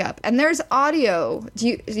breakup, and there's audio. Do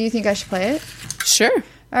you think I should play it? Sure.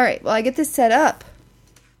 All right. Well, I get this set up.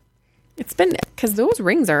 It's been because those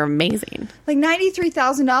rings are amazing.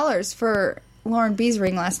 $93,000 for Lauren B's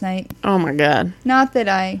ring last night. Oh my god. Not that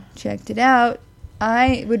I checked it out.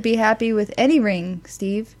 I would be happy with any ring,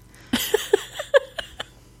 Steve.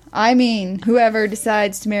 I mean, whoever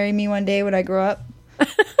decides to marry me one day when I grow up.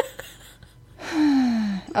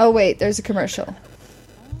 Oh, wait, there's a commercial.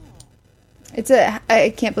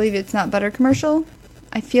 I can't believe it's not butter commercial.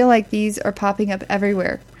 I feel like these are popping up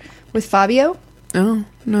everywhere. With Fabio? Oh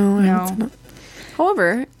no. I haven't No. seen it.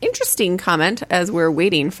 However, interesting comment as we're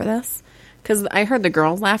waiting for this. Because I heard the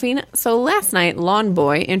girls laughing. So last night, Lawn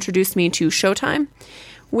Boy introduced me to Showtime,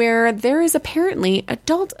 where there is apparently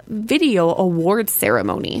adult video awards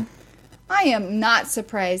ceremony. I am not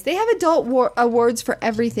surprised. They have adult awards for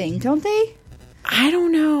everything, don't they? I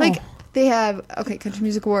don't know. They have, Country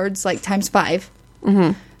Music Awards, times 5.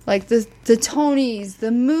 Mm-hmm. The Tonys,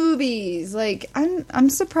 the movies. I'm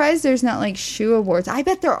surprised there's not, shoe awards. I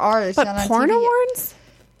bet there are. It's but not on porn TV. awards?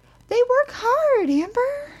 They work hard,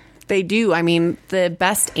 Amber. They do. I mean, the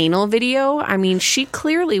best anal video, I mean, she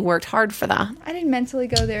clearly worked hard for that. I didn't mentally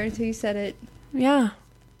go there until you said it. Yeah.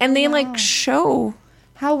 And they, show.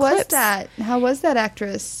 How was clips. that? How was that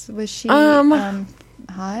actress? Was she hot?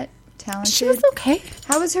 Talented? She was okay.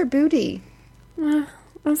 How was her booty?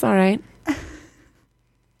 That's all right.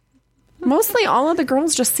 Mostly all of the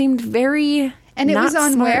girls just seemed very And it not was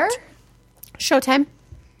on smart. where? Showtime.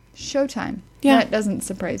 Showtime. Yeah. That doesn't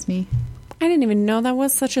surprise me. I didn't even know that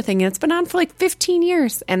was such a thing. It's been on for like 15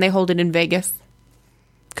 years. And they hold it in Vegas.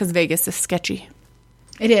 Because Vegas is sketchy.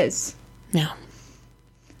 It is. Yeah.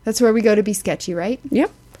 That's where we go to be sketchy, right?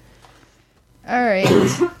 Yep. All right.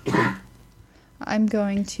 I'm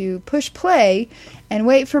going to push play and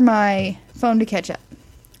wait for my phone to catch up.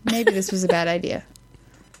 Maybe this was a bad idea.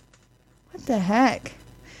 What the heck?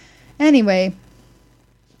 Anyway,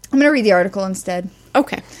 I'm going to read the article instead.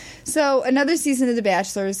 Okay. So, another season of The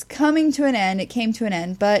Bachelor is coming to an end. It came to an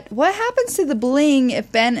end. But what happens to the bling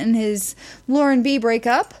if Ben and his Lauren B break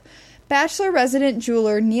up? Bachelor resident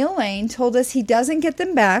jeweler Neil Lane told us he doesn't get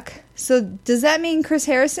them back. So, does that mean Chris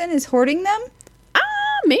Harrison is hoarding them?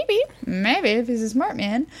 Maybe. Maybe, if he's a smart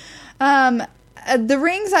man. The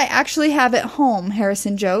rings I actually have at home,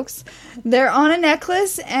 Harrison jokes. They're on a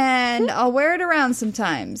necklace, and I'll wear it around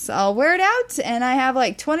sometimes. I'll wear it out, and I have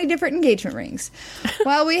like 20 different engagement rings.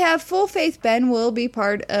 While we have full faith Ben will be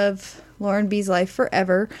part of Lauren B's life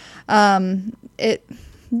forever, it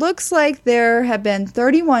looks like there have been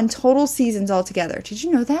 31 total seasons altogether. Did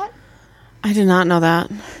you know that? I did not know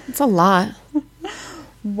that. It's a lot.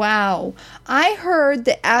 Wow. I heard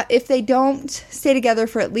that if they don't stay together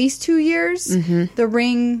for at least 2 years, the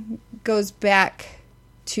ring goes back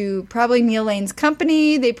to probably Neil Lane's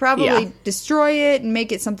company. They probably destroy it and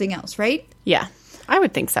make it something else, right? Yeah. I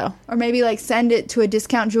would think so. Or maybe like send it to a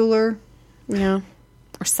discount jeweler. Yeah.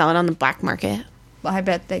 Or sell it on the black market. Well, I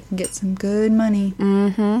bet they can get some good money.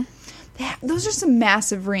 Mm-hmm. Those are some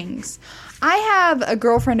massive rings. I have a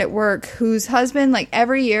girlfriend at work whose husband, like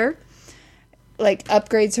every year, like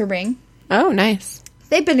upgrades her ring. Oh, nice.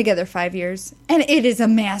 They've been together 5 years, and it is a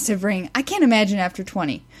massive ring. I can't imagine after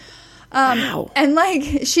 20. Wow. And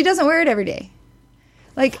like she doesn't wear it every day.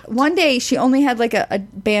 Like one day she only had like a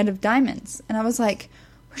band of diamonds, and I was like,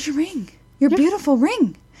 "Where's your ring? Your beautiful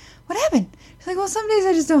ring? What happened?" She's like, "Well, some days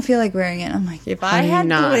I just don't feel like wearing it." I'm like, "If I had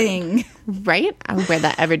bling, right? I would wear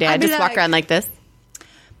that every day. I just walk around like this.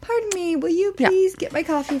 Pardon me, will you please get my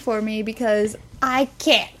coffee for me because I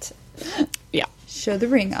can't." Yeah. Show the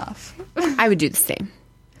ring off. I would do the same.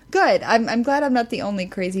 Good. I'm glad I'm not the only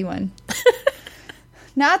crazy one.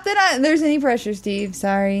 Not that there's any pressure, Steve.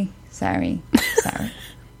 Sorry.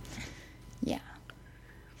 Yeah.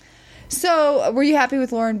 So, were you happy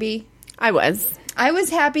with Lauren B? I was. I was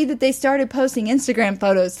happy that they started posting Instagram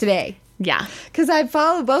photos today. Yeah. Because I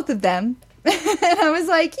follow both of them. And I was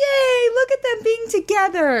like, yay, look at them being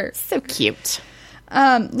together. So cute.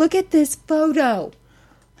 Look at this photo.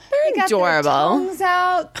 They got adorable. their tongues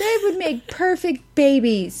out. They would make perfect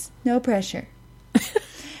babies. No pressure.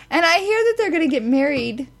 And I hear that they're going to get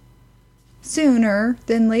married sooner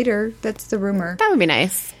than later. That's the rumor. That would be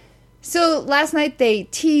nice. So last night they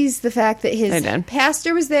teased the fact that his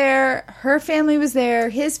pastor was there, her family was there,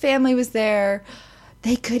 his family was there.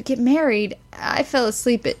 They could get married. I fell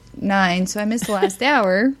asleep at 9, so I missed the last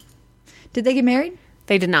hour. Did they get married?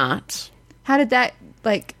 They did not. How did that,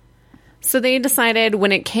 like... So they decided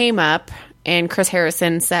when it came up and Chris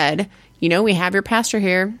Harrison said, you know, we have your pastor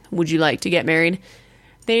here. Would you like to get married?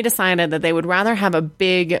 They decided that they would rather have a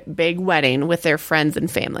big, big wedding with their friends and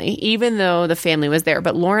family, even though the family was there.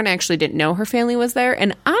 But Lauren actually didn't know her family was there.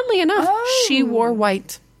 And oddly enough, she wore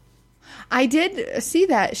white. I did see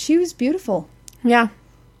that. She was beautiful. Yeah.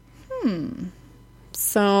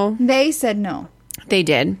 So. They said no. They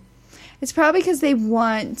did. It's probably because they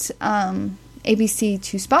want ABC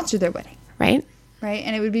to sponsor their wedding. Right? Right?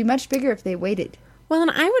 And it would be much bigger if they waited. Well,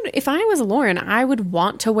 and if I was Lauren, I would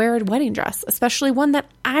want to wear a wedding dress, especially one that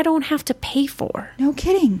I don't have to pay for. No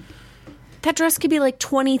kidding. That dress could be like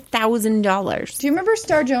 $20,000. Do you remember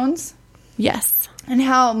Star Jones? Yes. And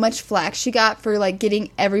how much flack she got for like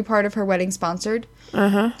getting every part of her wedding sponsored?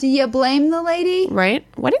 Uh-huh. Do you blame the lady? Right?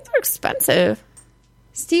 Weddings are expensive.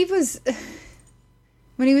 Steve was,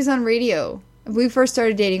 when he was on radio, we first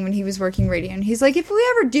started dating when he was working radio, and he's like, if we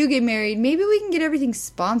ever do get married, maybe we can get everything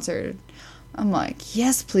sponsored. I'm like,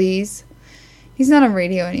 yes, please. He's not on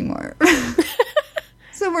radio anymore.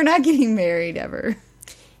 So we're not getting married ever.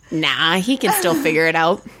 Nah, he can still figure it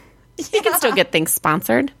out. He can still get things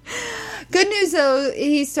sponsored. Good news, though,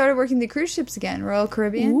 he started working the cruise ships again, Royal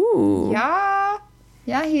Caribbean. Ooh. Yeah.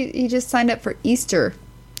 Yeah, he just signed up for Easter.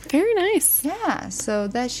 Very nice. Yeah, so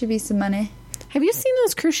that should be some money. Have you seen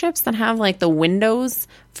those cruise ships that have, like, the windows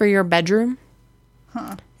for your bedroom?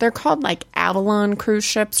 Huh. They're called, like, Avalon cruise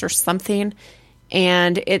ships or something.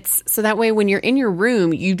 And it's so that way when you're in your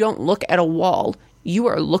room, you don't look at a wall. You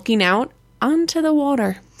are looking out onto the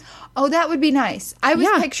water. Oh, that would be nice. I was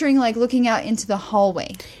picturing, like, looking out into the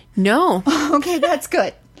hallway. No. Okay, that's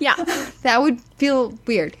good. Yeah. That would feel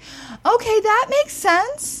weird. Okay, that makes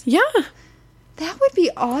sense. Yeah. That would be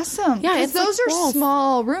awesome. Yeah, 'cause it's like those are walls.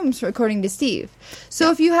 small rooms, according to Steve.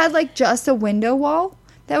 So if you had like just a window wall,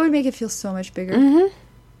 that would make it feel so much bigger. Mm-hmm.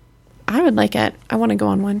 I would like it. I want to go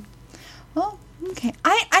on one. Well, okay.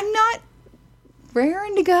 I'm not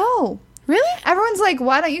raring to go. Really? Everyone's like,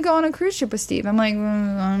 why don't you go on a cruise ship with Steve? I'm like,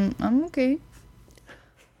 I'm okay.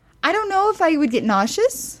 I don't know if I would get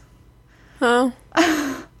nauseous. Oh.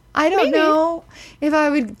 I don't know if I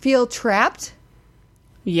would feel trapped.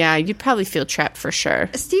 Yeah, you'd probably feel trapped for sure.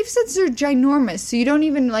 Steve says they're ginormous, so you don't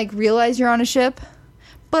even like realize you're on a ship.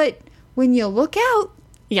 But when you look out,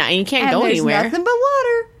 Yeah, and you can't and go there's anywhere. nothing but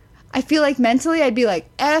water, I feel like mentally I'd be like,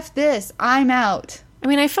 F this, I'm out. I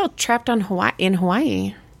mean, I felt trapped in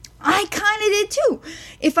Hawaii. I kind of did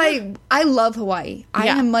too. I love Hawaii. I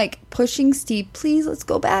Yeah. am like pushing Steve, please let's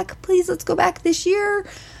go back. Please let's go back this year.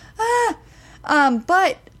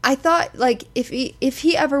 But I thought like if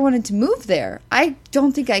he ever wanted to move there, I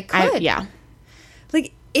don't think I could. Yeah.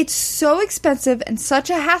 Like it's so expensive and such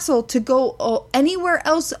a hassle to go anywhere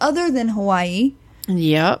else other than Hawaii.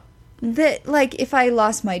 Yep. That like if I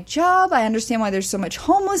lost my job, I understand why there's so much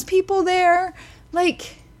homeless people there.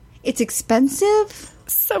 Like it's expensive.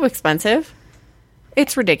 So expensive.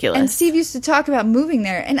 It's ridiculous. And Steve used to talk about moving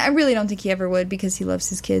there, and I really don't think he ever would because he loves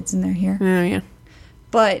his kids and they're here. Oh, yeah.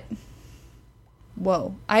 But,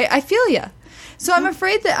 whoa, I feel ya. So I'm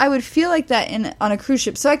afraid that I would feel like that on a cruise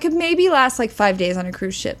ship. So I could maybe last like 5 days on a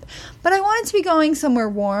cruise ship. But I want it to be going somewhere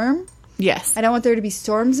warm. Yes. I don't want there to be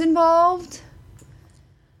storms involved.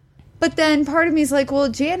 But then part of me is like, well,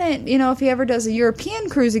 Janet, if he ever does a European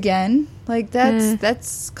cruise again, like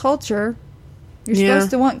that's culture. You're supposed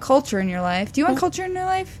to want culture in your life. Do you want culture in your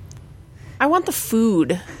life? I want the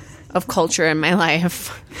food of culture in my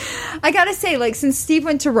life. I gotta say, like, since Steve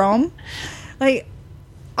went to Rome, like,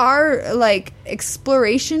 our, like,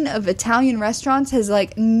 exploration of Italian restaurants has,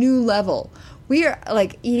 like, new level. We are,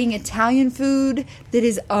 like, eating Italian food that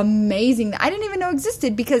is amazing. I didn't even know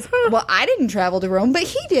existed because, well, I didn't travel to Rome, but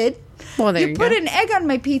he did. Well, there you put go. an egg on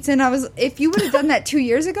my pizza, and if you would have done that 2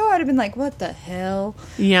 years ago, I'd have been like, what the hell?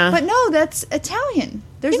 Yeah. But no, that's Italian.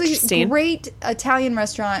 There's a Interesting. great Italian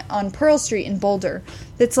restaurant on Pearl Street in Boulder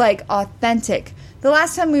that's, like, authentic. The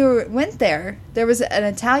last time we went there was an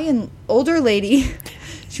Italian older lady.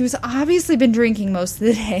 She was obviously been drinking most of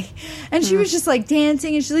the day. And she was just, like,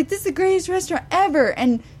 dancing, and she's like, this is the greatest restaurant ever.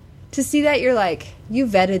 And to see that, you're like, you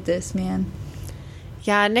vetted this, man.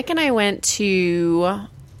 Yeah, Nick and I went to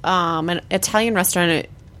an Italian restaurant.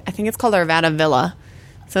 I think it's called Arvada Villa.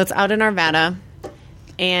 So it's out in Arvada.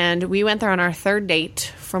 And we went there on our third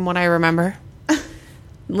date, from what I remember.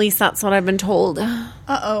 At least that's what I've been told.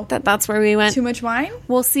 Uh-oh. That's where we went. Too much wine?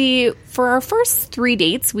 We'll see. For our first 3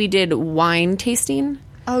 dates, we did wine tasting.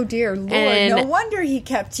 Oh, dear Lord. And- no wonder he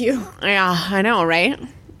kept you. Yeah, I know, right?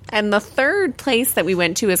 And the third place that we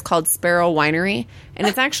went to is called Sparrow Winery. And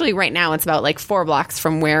it's actually, right now, it's about like 4 blocks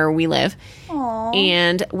from where we live. Aww.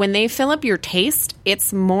 And when they fill up your taste,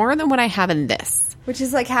 it's more than what I have in this. Which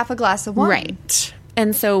is like half a glass of wine. Right.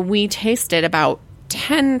 And so we tasted about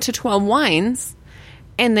 10 to 12 wines.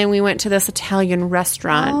 And then we went to this Italian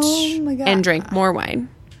restaurant Oh, my God. and drank more wine.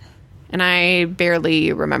 And I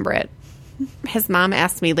barely remember it. His mom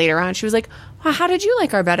asked me later on, she was like, well, how did you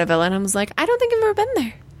like Arvada Villa? And I was like, I don't think I've ever been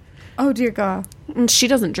there. Oh, dear God. And she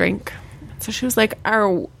doesn't drink. So she was like,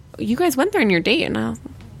 you guys went there on your date? And I was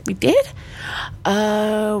like, we did?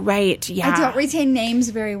 Oh, right. Yeah. I don't retain names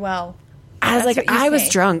very well. I was That's like, what you I was say.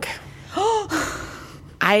 drunk.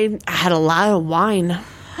 I had a lot of wine.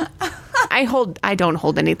 I don't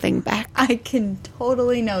hold anything back. I can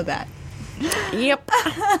totally know that. Yep.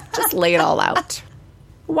 Just lay it all out.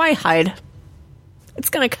 Why hide? It's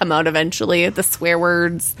going to come out eventually. The swear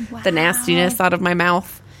words, the nastiness out of my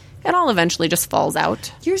mouth. It all eventually just falls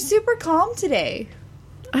out. You're super calm today.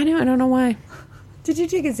 I know. I don't know why. Did you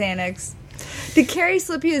take a Xanax? Did Carrie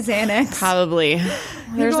slip you a Xanax? Probably. You're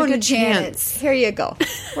There's a going good to Janet's. chance. Here you go.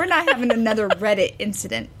 We're not having another Reddit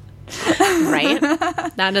incident. Right?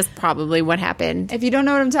 That is probably what happened. If you don't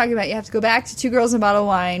know what I'm talking about, you have to go back to 2 Girls and a Bottle of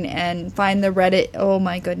Wine and find the Reddit. Oh,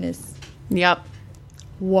 my goodness. Yep.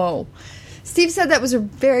 Whoa. Steve said that was a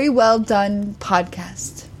very well done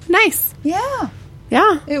podcast. Nice. Yeah.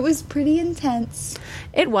 Yeah. It was pretty intense.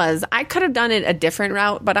 It was. I could have done it a different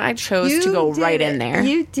route, but I chose to go did right it. in there.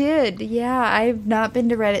 You did. Yeah. I've not been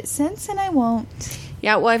to Reddit since, and I won't.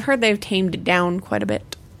 Yeah, well, I've heard they've tamed it down quite a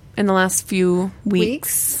bit in the last few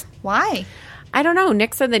weeks. Why? I don't know.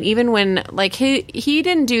 Nick said that even when, like, he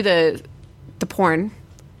didn't do the porn,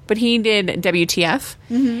 but he did WTF.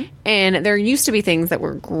 Mm-hmm. And there used to be things that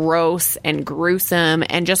were gross and gruesome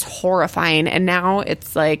and just horrifying. And now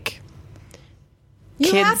it's like,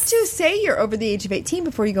 You kids. have to say you're over the age of 18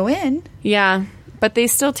 before you go in. Yeah, but they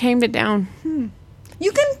still tamed it down.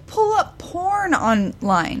 You can pull up porn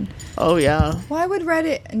online. Oh, yeah. Why would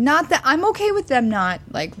Reddit... Not that... I'm okay with them not...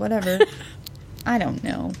 Like, whatever. I don't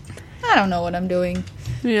know. I don't know what I'm doing.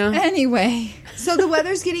 Yeah. Anyway, so the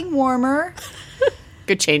weather's getting warmer.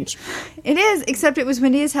 Good change. It is, except it was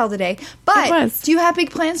windy as hell today. But It was. do you have big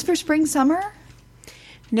plans for spring, summer?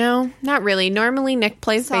 No, not really. Normally, Nick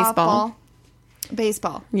plays baseball.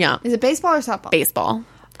 Baseball. Yeah. Is it baseball or softball? Baseball.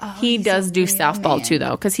 He he's does a do real softball man. too,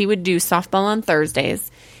 though, because he would do softball on Thursdays,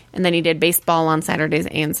 and then he did baseball on Saturdays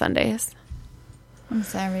and Sundays. I'm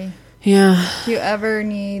sorry. Yeah. Do you ever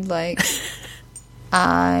need, like...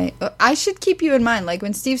 I should keep you in mind. Like,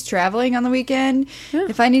 when Steve's traveling on the weekend,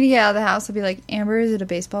 if I need to get out of the house, I'll be like, Amber, is it a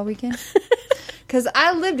baseball weekend? Because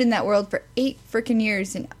I lived in that world for 8 freaking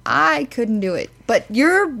years, and I couldn't do it. But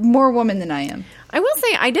you're more woman than I am. I will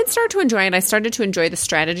say, I did start to enjoy it. I started to enjoy the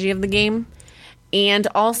strategy of the game. And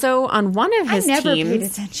also, on one of his I never teams... paid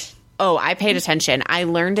attention. Oh, I paid attention. I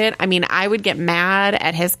learned it. I mean, I would get mad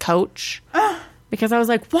at his coach because I was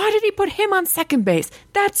like, why did he put him on second base?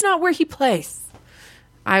 That's not where he plays.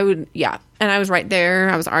 I would, yeah. And I was right there.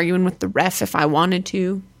 I was arguing with the ref if I wanted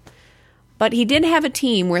to. But he did have a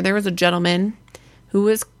team where there was a gentleman who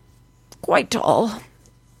was quite tall,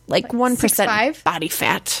 like 1% 6'5"? body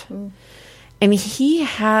fat. And he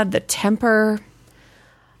had the temper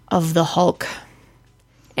of the Hulk.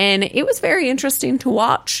 And it was very interesting to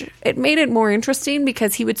watch. It made it more interesting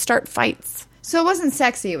because he would start fights. So it wasn't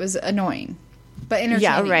sexy. It was annoying. But entertaining.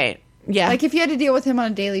 Yeah, right. Yeah. Like, if you had to deal with him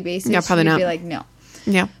on a daily basis, Yeah, probably you'd not. be like, no.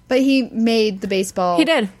 Yeah. But he made the baseball He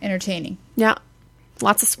did. entertaining. Yeah.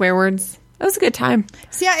 Lots of swear words. It was a good time.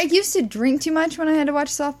 See, I used to drink too much when I had to watch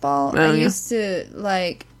softball. Oh, I yeah. used to,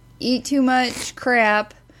 like, eat too much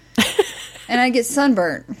crap. And I'd get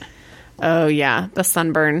sunburnt. Oh, yeah. The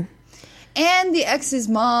sunburn. And the ex's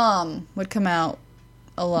mom would come out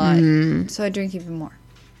a lot. Mm. So I'd drink even more.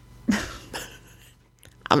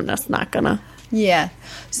 I'm just not gonna. Yeah.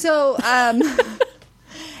 So, and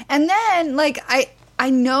then, like, I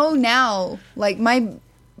know now, like,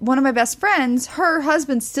 one of my best friends, her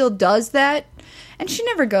husband still does that, and she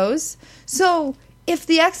never goes. So, if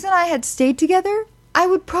the ex and I had stayed together, I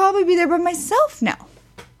would probably be there by myself now.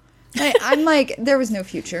 I'm like, there was no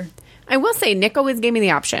future. I will say, Nick always gave me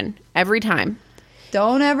the option every time.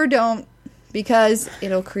 Don't, because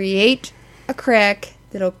it'll create a crack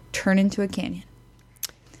that'll turn into a canyon.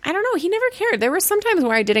 I don't know. He never cared. There were some times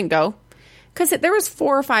where I didn't go because there was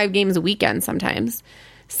 4 or 5 games a weekend sometimes.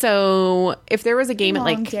 So if there was a game at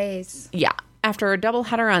Long like days. yeah, after a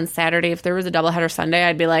doubleheader on Saturday, if there was a doubleheader Sunday,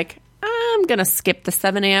 I'd be like, I'm gonna skip the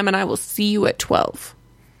 7 a.m. and I will see you at 12.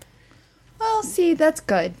 Well, see, that's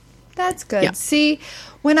good. That's good. Yeah. See,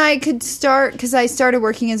 when I could start, because I started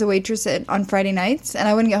working as a waitress on Friday nights, and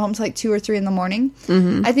I wouldn't get home till like 2 or 3 in the morning.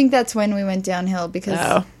 Mm-hmm. I think that's when we went downhill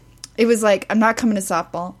because it was like, I'm not coming to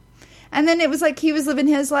softball. And then it was like he was living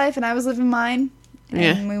his life and I was living mine.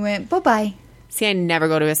 And we went, bye-bye. See, I never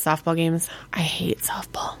go to his softball games. I hate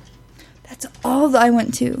softball. That's all that I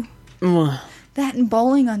went to. Ugh. That and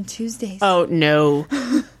bowling on Tuesdays. Oh, no.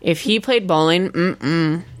 If he played bowling,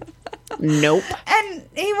 nope. And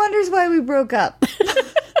he wonders why we broke up.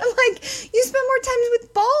 I'm like, you spent more time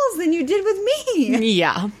with balls than you did with me.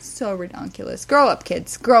 Yeah. So ridiculous. Grow up,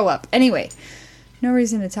 kids. Grow up. Anyway, no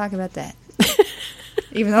reason to talk about that.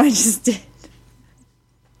 Even though I just did.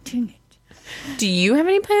 Dang it. Do you have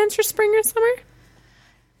any plans for spring or summer?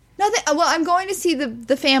 Nothing. Well, I'm going to see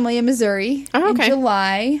the family in Missouri in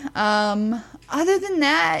July. Other than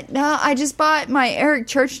that, no, I just bought my Eric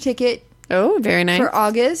Church ticket Oh, very nice. for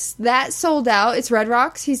August. That sold out. It's Red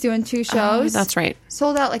Rocks. He's doing 2 shows. Oh, that's right.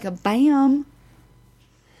 Sold out like a bam.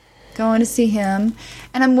 Going to see him.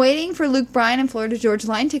 And I'm waiting for Luke Bryan and Florida Georgia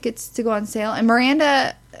Line tickets to go on sale. And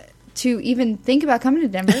Miranda to even think about coming to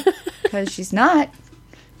Denver because she's not.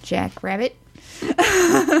 Jackrabbit.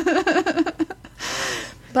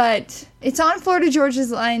 But it's on Florida Georgia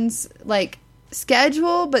Line's like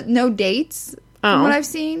schedule, but no dates from what I've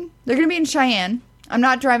seen. They're going to be in Cheyenne. I'm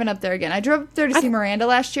not driving up there again. I drove up there to see Miranda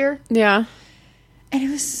last year. Yeah.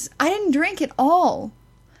 And I didn't drink at all.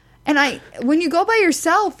 And when you go by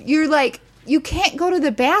yourself, you're like, you can't go to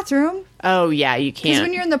the bathroom. Oh, yeah, you can't. Because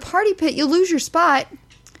when you're in the party pit, you'll lose your spot.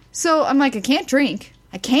 So I'm like, I can't drink.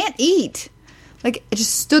 I can't eat. Like, I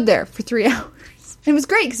just stood there for 3 hours. It was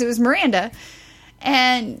great because it was Miranda.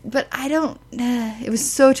 But I don't, it was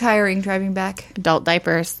so tiring driving back. Adult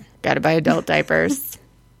diapers. Gotta buy adult diapers.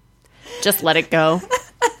 Just let it go.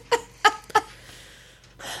 I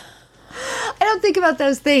don't think about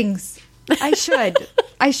those things. I should.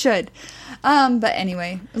 I should. But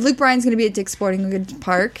anyway, Luke Bryan's going to be at Dick's Sporting Goods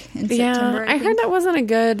Park in September. I heard that wasn't a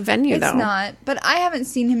good venue, it's though. not, but I haven't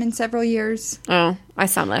seen him in several years. Oh, I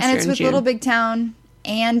saw him last And year it's in with June. Little Big Town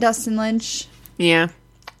and Dustin Lynch. Yeah.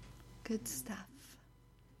 Good stuff.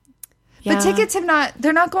 Yeah. But tickets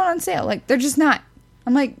they're not going on sale. Like, they're just not.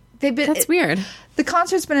 I'm like, That's weird. The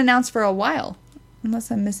concert's been announced for a while.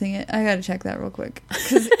 Unless I'm missing it. I gotta check that real quick.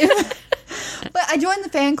 But I joined the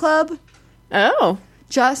fan club Oh.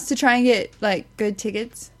 just to try and get, like, good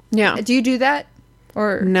tickets. Yeah. Do you do that?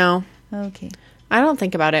 Or No. Okay. I don't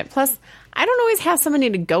think about it. Plus, I don't always have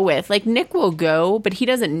somebody to go with. Like, Nick will go, but he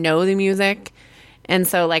doesn't know the music. And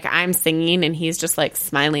so, like, I'm singing, and he's just, like,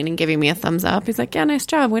 smiling and giving me a thumbs up. He's like, yeah, nice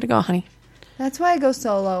job. Way to go, honey. That's why I go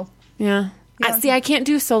solo. Yeah. Yeah. See, I can't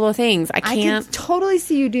do solo things. I I can't. can totally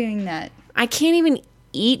see you doing that. I can't even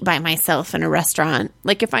eat by myself in a restaurant.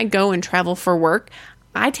 Like, if I go and travel for work,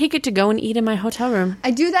 I take it to go and eat in my hotel room.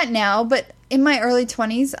 I do that now, but in my early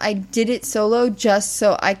 20s, I did it solo just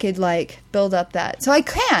so I could, like, build up that. So I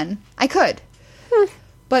could.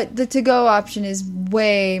 But the to-go option is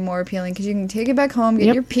way more appealing because you can take it back home, get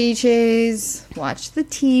Yep. your PJs, watch the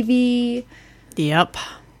TV. Yep.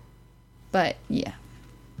 But, yeah.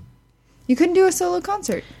 You couldn't do a solo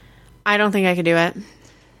concert. I don't think I could do it.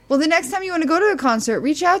 Well, the next time you want to go to a concert,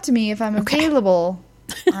 reach out to me if I'm available.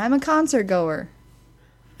 I'm a concert goer.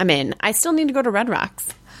 I'm in. I still need to go to Red Rocks.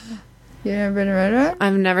 You never been to Red Rock?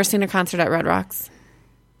 I've never seen a concert at Red Rocks.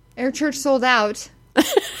 Air Church sold out.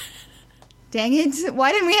 Dang it.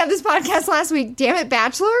 Why didn't we have this podcast last week? Damn it,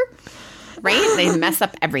 Bachelor. Right? They mess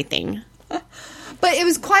up everything. But it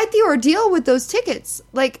was quite the ordeal with those tickets.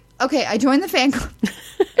 Like, okay, I joined the fan club.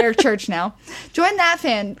 Air Church now. Joined that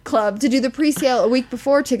fan club to do the pre-sale a week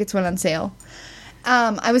before tickets went on sale.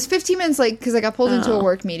 I was 15 minutes late because I got pulled into a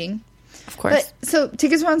work meeting. Of course. But so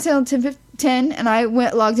tickets were on sale at 10, and I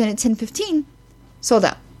logged in at 10:15. Sold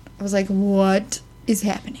out. I was like, what is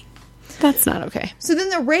happening? That's not okay. So then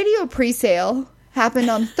the radio pre-sale happened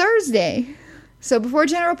on Thursday. So before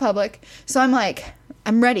general public. So I'm like,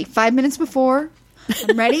 I'm ready. 5 minutes before.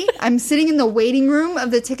 I'm ready. I'm sitting in the waiting room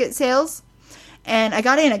of the ticket sales. And I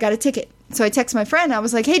got in. I got a ticket. So I text my friend. I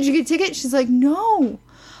was like, hey, did you get a ticket? She's like, no.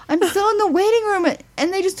 I'm still in the waiting room.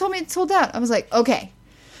 And they just told me it's sold out. I was like, okay.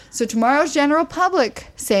 So tomorrow's general public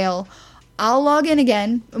sale. I'll log in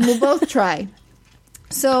again. And we'll both try.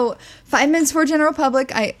 So 5 minutes before general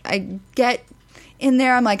public, I get in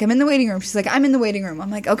there. I'm like, I'm in the waiting room. She's like, I'm in the waiting room.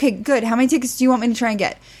 I'm like, okay, good. How many tickets do you want me to try and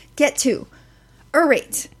get? Get 2. All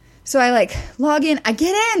right. So I like log in. I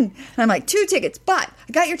get in. And I'm like, 2 tickets. But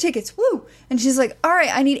I got your tickets. Woo. And she's like, all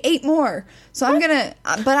right, I need 8 more. So I'm going to,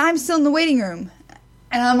 but I'm still in the waiting room.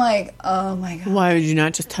 And I'm like, oh my God. Why would you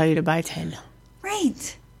not just tell you to buy 10?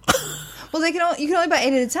 Right. Well, you can only buy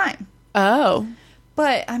 8 at a time. Oh.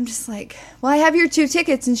 But I'm just like, well, I have your 2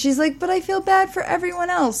 tickets. And she's like, but I feel bad for everyone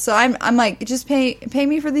else. So I'm like, just pay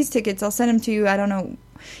me for these tickets. I'll send them to you. I don't know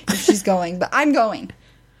if she's going, but I'm going.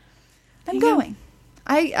 I'm going.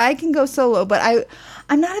 I can go solo, but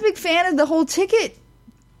I'm not a big fan of the whole ticket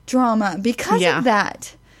drama because of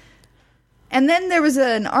that. And then there was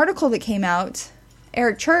an article that came out.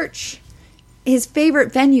 Eric Church, his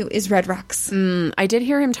favorite venue is Red Rocks. I did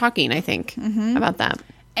hear him talking, I think, about that.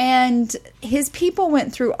 And his people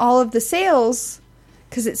went through all of the sales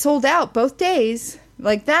because it sold out both days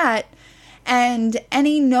like that. And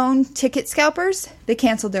any known ticket scalpers, they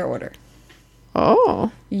canceled their order.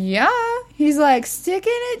 Oh. Yeah. He's like,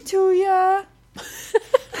 sticking it to ya.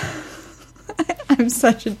 I'm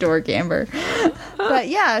such a dork, Amber. But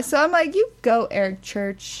yeah, so I'm like, you go, Eric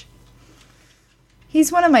Church.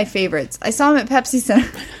 He's one of my favorites. I saw him at Pepsi Center.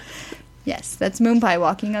 Yes, that's Moon Pie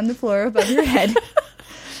walking on the floor above your head.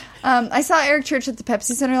 I saw Eric Church at the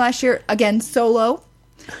Pepsi Center last year, again, solo.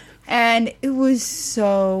 And it was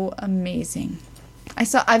so amazing.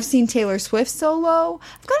 I've seen Taylor Swift solo.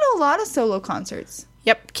 I've gone to a lot of solo concerts.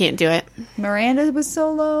 Yep, can't do it. Miranda was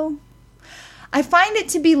solo. I find it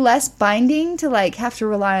to be less binding to, like, have to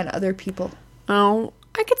rely on other people. Oh,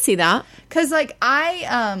 I could see that. Because, like,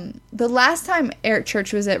 the last time Eric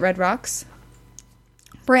Church was at Red Rocks,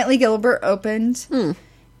 Brantley Gilbert opened,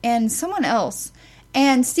 and someone else.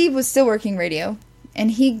 And Steve was still working radio, and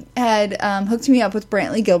he had hooked me up with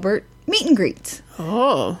Brantley Gilbert meet and greet.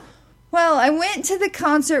 Oh. Well, I went to the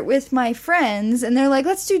concert with my friends, and they're like,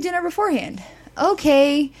 let's do dinner beforehand.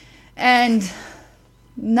 Okay. And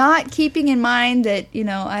not keeping in mind that,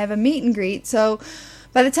 I have a meet and greet. So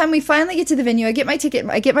by the time we finally get to the venue, I get my ticket,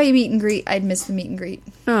 I get my meet and greet. I'd missed the meet and greet.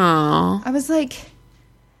 Oh. I was like,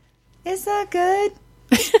 is that good?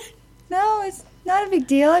 No, it's not a big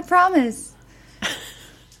deal. I promise.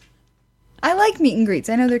 I like meet and greets.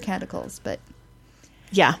 I know they're catacalls, but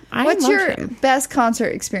Yeah, what's love your him. best concert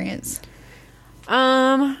experience?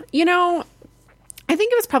 You know, I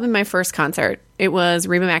think it was probably my first concert. It was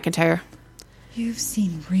Reba McEntire. You've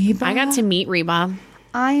seen Reba. I got to meet Reba.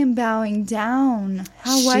 I am bowing down.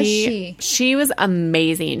 How was she? She was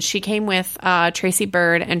amazing. She came with Tracy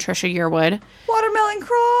Byrd and Trisha Yearwood Watermelon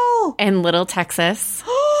Crawl. and Little Texas.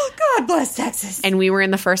 Oh, God bless Texas. And we were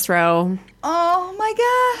in the first row. Oh my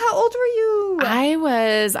God, how old were you? I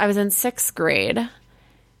was in 6th grade,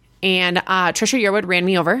 and Trisha Yearwood ran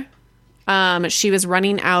me over. She was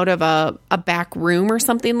running out of a back room or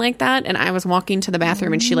something like that, and I was walking to the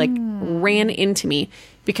bathroom, and she like ran into me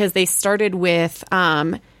because they started with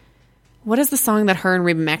what is the song that her and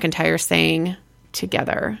Reba McEntire sang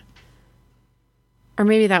together? Or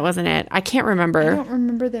maybe that wasn't it. I can't remember. I don't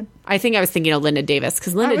remember them. I think I was thinking of Linda Davis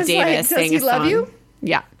because Linda was Davis like, Does sang He a Love song. You?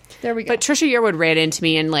 Yeah. There we go. But Trisha Yearwood ran into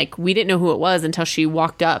me, and like we didn't know who it was until she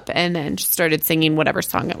walked up and then started singing whatever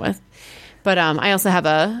song it was. But I also have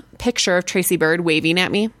a picture of Tracy Byrd waving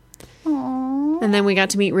at me. Aww. And then we got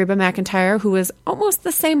to meet Reba McEntire, who was almost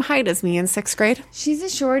the same height as me in 6th grade. She's a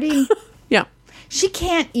shorty. Yeah. She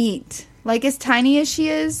can't eat. Like, as tiny as she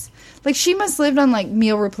is, like, she must live on, like,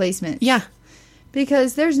 meal replacement. Yeah.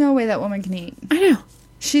 Because there's no way that woman can eat. I know.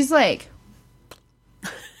 She's like,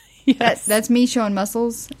 Yes. that's me showing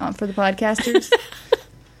muscles for the podcasters.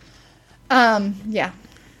 Yeah.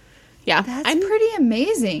 Yeah. That's pretty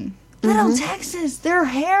amazing. Little Texas, their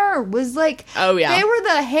hair was like, Oh, yeah. they were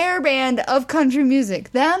the hair band of country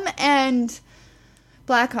music. Them and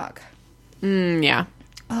Blackhawk. Yeah.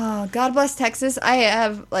 Oh, God bless Texas. I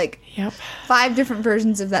have like Yep. 5 different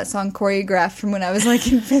versions of that song choreographed from when I was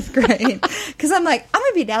like in 5th grade. Because I'm like, I'm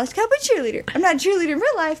going to be a Dallas Cowboy cheerleader. I'm not a cheerleader in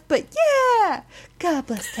real life, but yeah. God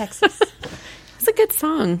bless Texas. It's a good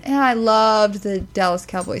song. And I loved the Dallas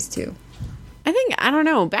Cowboys too. I don't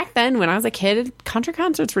know. Back then, when I was a kid, country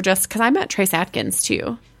concerts were just because I met Trace Atkins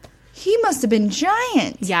too. He must have been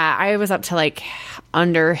giant. Yeah, I was up to like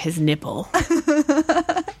under his nipple.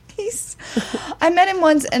 I met him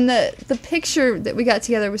once, and the picture that we got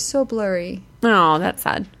together was so blurry. Oh, that's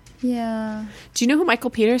sad. Yeah. Do you know who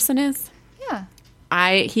Michael Peterson is? Yeah.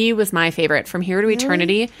 He was my favorite from Here to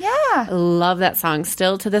Eternity. Yeah. Love that song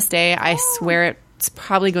still to this day. I swear it's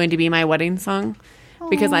probably going to be my wedding song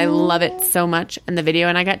because I love it so much in the video.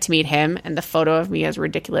 And I got to meet him, and the photo of me is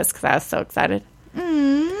ridiculous because I was so excited.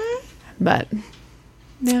 But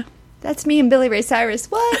yeah, That's me and Billy Ray Cyrus.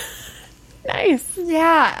 What? nice.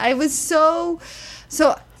 Yeah, I was so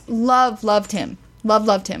loved him.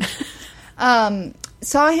 Loved him.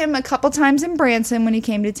 Saw him a couple times in Branson when he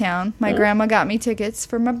came to town. My grandma got me tickets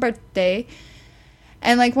for my birthday.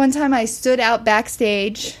 And like one time I stood out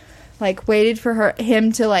backstage, like waited for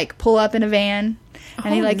him to like pull up in a van.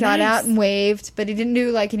 And he like got nice. out and waved, but he didn't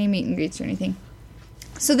do like any meet and greets or anything.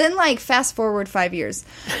 So then like fast forward 5 years.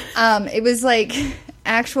 It was like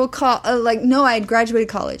actual I had graduated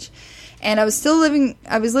college. And I was living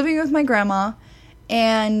with my grandma,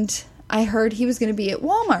 and I heard he was going to be at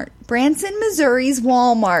Walmart. Branson, Missouri's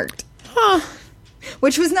Walmart. Huh.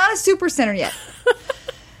 Which was not a super center yet.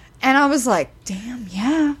 And I was like, damn,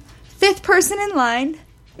 yeah. 5th person in line.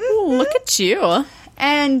 Ooh, look at you.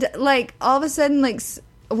 And, like, all of a sudden, like,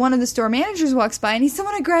 one of the store managers walks by, and he's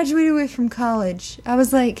someone I graduated with from college. I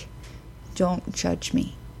was like, don't judge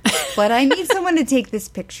me. But I need someone to take this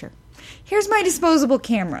picture. Here's my disposable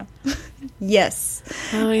camera. Yes.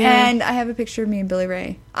 Oh, yeah. And I have a picture of me and Billy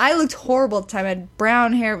Ray. I looked horrible at the time. I had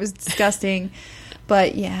brown hair. It was disgusting.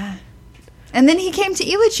 But, yeah. And then he came to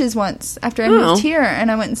Elitch's once after I moved here, and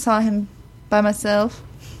I went and saw him by myself.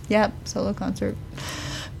 Yep, solo concert.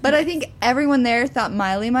 But I think everyone there thought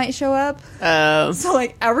Miley might show up. Oh. So,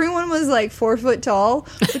 like, everyone was, like, 4 foot tall,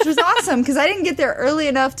 which was awesome because I didn't get there early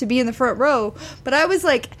enough to be in the front row. But I was,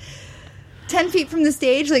 like, 10 feet from the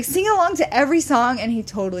stage, like, singing along to every song, and he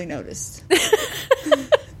totally noticed.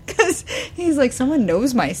 Because he's like, someone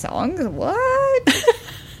knows my songs? What?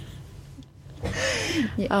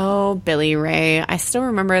 Yeah. Oh, Billy Ray. I still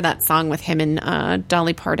remember that song with him and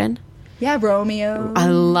Dolly Parton. Yeah, Romeo. I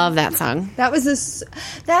love that song. That was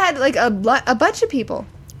that had, like, a bunch of people.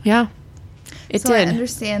 Yeah. It So did. I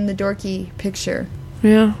understand the dorky picture.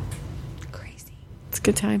 Yeah. Crazy. It's a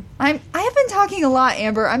good time. I have been talking a lot,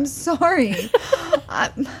 Amber. I'm sorry.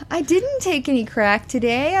 I didn't take any crack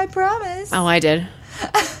today, I promise. Oh, I did.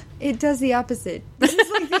 It does the opposite. This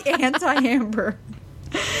is like the anti-Amber.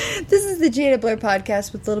 This is the Jada Blair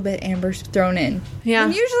podcast with a little bit Amber thrown in. Yeah.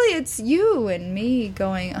 And usually it's you and me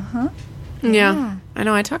going, uh-huh. Yeah. I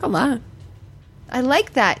know. I talk a lot. I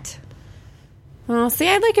like that. Well, see,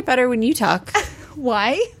 I like it better when you talk.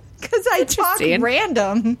 Why? because I talk Interesting.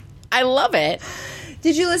 random. I love it.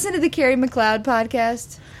 Did you listen to the Carrie McLeod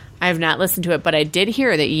podcast? I have not listened to it, but I did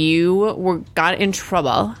hear that you got in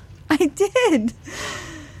trouble. I did.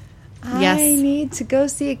 Yes. I need to go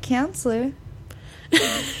see a counselor.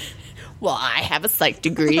 Well, I have a psych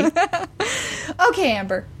degree. Okay,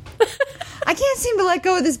 Amber. I can't seem to let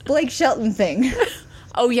go of this Blake Shelton thing.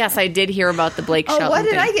 Oh, yes, I did hear about the Blake Shelton What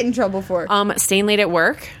did thing. I get in trouble for? Staying late at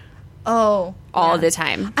work Oh. all yeah. the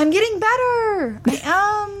time. I'm getting better.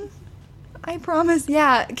 I promise.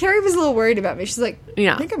 Yeah. Carrie was a little worried about me. She's like,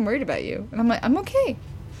 Yeah. I think I'm worried about you. And I'm like, I'm okay.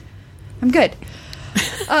 I'm good.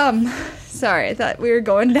 Sorry, I thought we were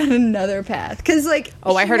going down another path. Because, like,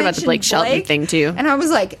 Oh, I she heard about the mentioned Blake Shelton thing, too. And I was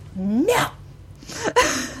like, no.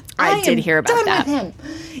 I did am hear about done that. with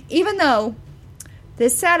him. Even though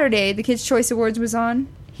this Saturday the Kids' Choice Awards was on,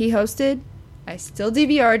 he hosted, I still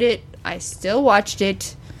DVR'd it, I still watched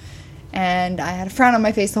it, and I had a frown on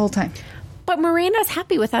my face the whole time. But Miranda's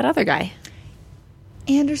happy with that other guy.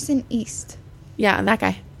 Anderson East. Yeah, that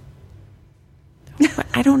guy. But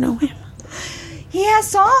I don't know him. He has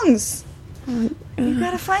songs. You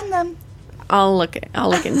gotta find them. I'll look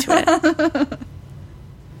into it.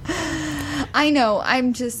 I know.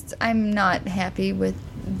 I'm not happy with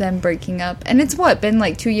them breaking up. And it's been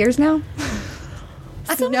like 2 years now?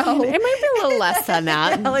 I know. It might be a little less than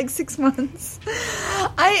that. Yeah, like 6 months.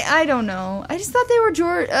 I don't know. I just thought they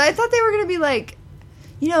were I thought they were going to be like,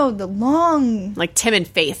 the long... Like Tim and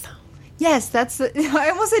Faith. Yes, that's the... I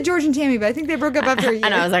almost said George and Tammy, but I think they broke up after a year.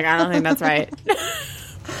 And I was like, I don't think that's right.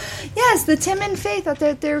 Yes, the Tim and Faith. I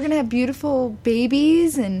thought they were going to have beautiful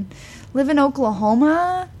babies and live in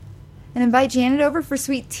Oklahoma and invite Janet over for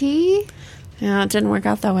sweet tea. Yeah, it didn't work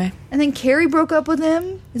out that way. And then Carrie broke up with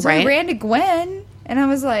him. So Right. he ran to Gwen. And I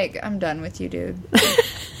was like, I'm done with you, dude.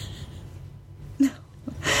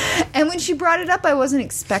 And when she brought it up, I wasn't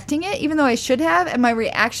expecting it, even though I should have. And my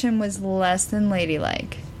reaction was less than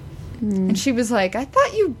ladylike. And she was like, I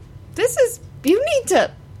thought you need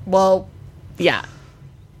to. Well, Yeah.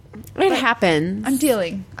 It happens. I'm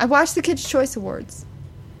dealing. I watched the Kids' Choice Awards.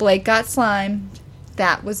 Blake got slimed.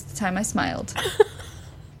 That was the time I smiled.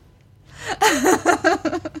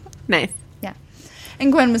 Nice. Yeah.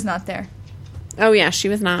 And Gwen was not there. Oh, yeah, she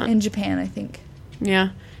was not. In Japan, I think. Yeah.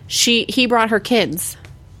 He brought her kids,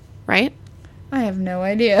 right? I have no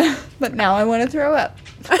idea. But now I want to throw up.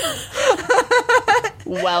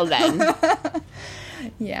 Well, then.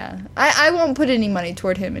 Yeah. I won't put any money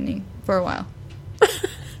toward him for a while.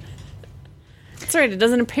 That's right. It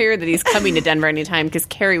doesn't appear that he's coming to Denver anytime because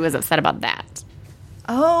Carrie was upset about that.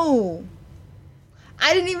 Oh.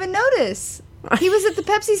 I didn't even notice. He was at the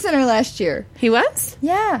Pepsi Center last year. He was?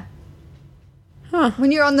 Yeah. Huh.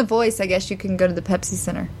 When you're on The Voice, I guess you can go to the Pepsi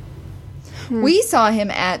Center. We saw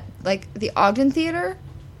him at, like, the Ogden Theater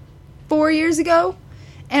 4 years ago,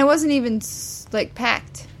 and it wasn't even, like,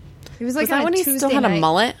 packed. It was, like, Was that on when a he Tuesday still had night. a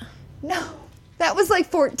mullet? No. That was, like,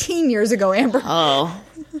 14 years ago, Amber. Oh.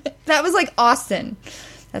 That was, like, Austin.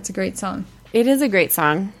 That's a great song. It is a great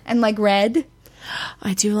song. And, like, Red.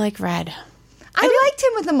 I do like Red. I liked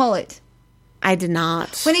him with the mullet. I did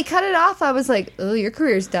not. When he cut it off, I was like, oh, your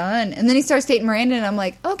career's done. And then he starts dating Miranda, and I'm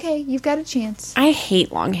like, okay, you've got a chance. I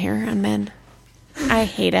hate long hair on men. I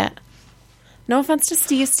hate it. No offense to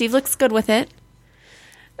Steve. Steve looks good with it.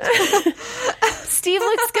 Steve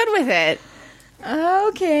looks good with it.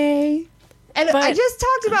 Okay. And But- I just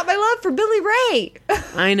talked about my love for Billy Ray.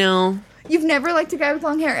 I know. You've never liked a guy with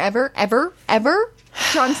long hair, ever, ever, ever?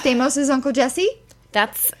 John Stamos' Uncle Jesse?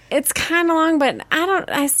 It's kind of long, but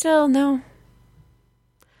I still know.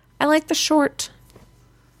 I like the short.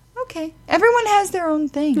 Okay. Everyone has their own I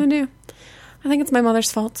thing. do. I think it's my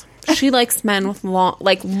mother's fault. She likes men with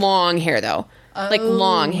long hair, though. Like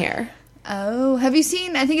long hair. Oh, have you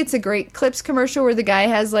seen, I think it's a Great Clips commercial where the guy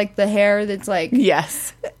has, like, the hair that's, like,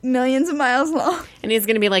 Yes. millions of miles long? And he's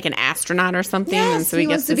going to be like an astronaut or something. And Yes, so he he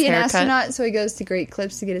wants gets to his be an hair cut. astronaut, so he goes to Great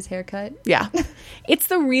Clips to get his hair cut. Yeah. It's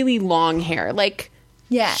the really long hair. Like,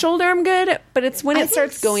 Yeah. shoulder I'm good, but it's when I it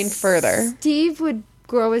starts think going further. Steve would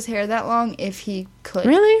grow his hair that long if he could.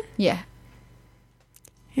 Really? Yeah.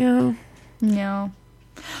 Yeah. No.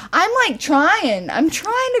 I'm like trying. I'm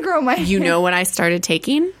trying to grow my hair. You know what I started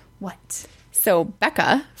taking? What? So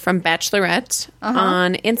Becca from Bachelorette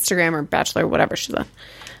on Instagram, or Bachelor, whatever she's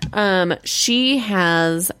on, she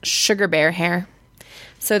has sugar bear hair.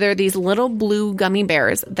 So they're these little blue gummy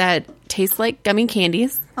bears that taste like gummy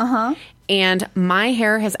candies. And my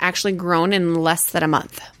hair has actually grown in less than a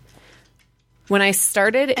month. When I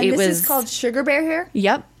started, And it this was is called sugar bear hair?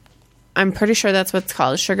 Yep. I'm pretty sure that's what it's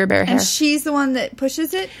called, Sugar Bear hair. And she's the one that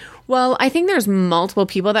pushes it? Well, I think there's multiple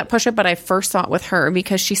people that push it, but I first saw it with her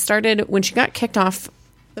because she started when she got kicked off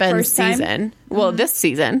Ben's first time? season. Well, this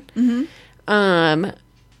season.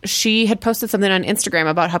 She had posted something on Instagram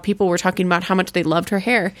about how people were talking about how much they loved her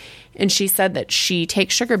hair. And she said that she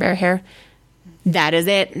takes Sugar Bear hair. That is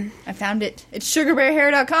it. I found it. It's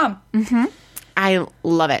sugarbearhair.com. I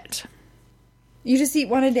love it. You just eat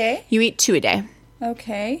one a day? You eat 2 a day.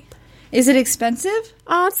 Okay. Is it expensive?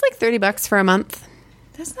 Oh, it's like $30 for a month.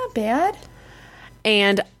 That's not bad.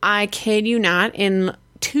 And I kid you not, in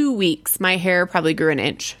 2 weeks, my hair probably grew an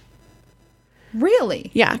inch.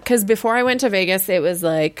 Really? Yeah, because before I went to Vegas, it was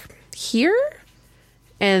like here.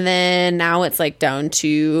 And then now it's like down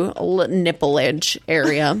to nipple edge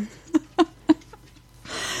area.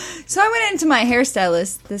 So I went into my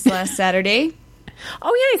hairstylist this last Saturday.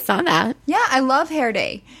 Oh, yeah, I saw that. Yeah, I love hair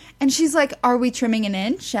day. And she's like, are we trimming an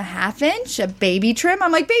inch, a half inch, a baby trim?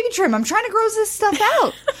 I'm like, baby trim. I'm trying to grow this stuff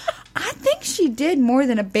out. I think she did more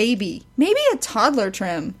than a baby. Maybe a toddler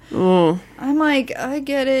trim. Oh. I'm like, I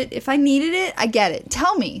get it. If I needed it, I get it.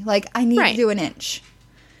 Tell me, like, I need to do an inch.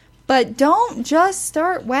 But don't just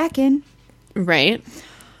start whacking. Right.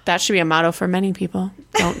 That should be a motto for many people.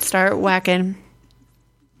 Don't start whacking.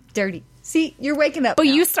 Dirty. See, you're waking up But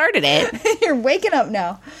now. you started it. You're waking up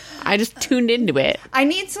now. I just tuned into it. I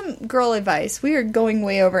need some girl advice. We are going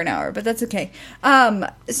way over an hour, but that's okay.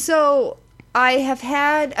 So I've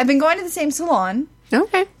been going to the same salon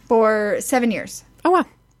Okay. for 7 years. Oh,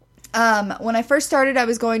 wow. When I first started, I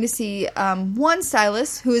was going to see one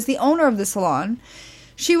stylist who is the owner of the salon.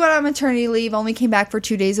 She went on maternity leave, only came back for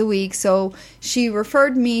 2 days a week, so she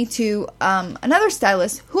referred me to another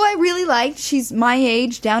stylist who I really liked. She's my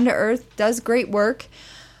age, down to earth, does great work.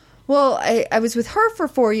 Well, I was with her for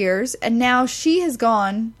 4 years, and now she has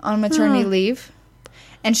gone on maternity leave,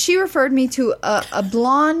 and she referred me to a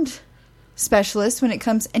blonde specialist when it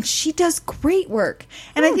comes, and she does great work.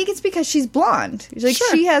 And I think it's because she's blonde. Like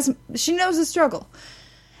she knows the struggle.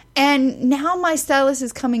 And now my stylist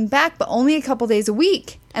is coming back, but only a couple days a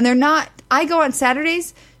week. And they're not, I go on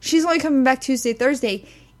Saturdays. She's only coming back Tuesday, Thursday.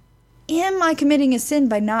 Am I committing a sin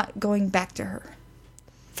by not going back to her?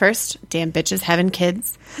 First, damn bitches having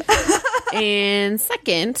kids. And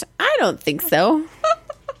second, I don't think so.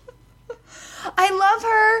 I love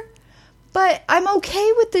her, but I'm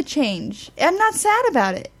okay with the change. I'm not sad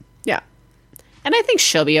about it. Yeah. And I think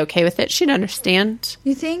she'll be okay with it. She'd understand.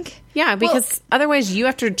 You think? Yeah, because otherwise you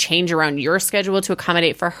have to change around your schedule to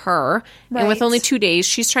accommodate for her. And with Right. only 2 days,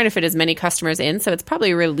 she's trying to fit as many customers in, so it's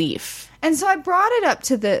probably a relief. And so I brought it up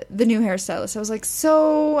to the new hairstylist. I was like,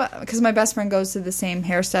 because my best friend goes to the same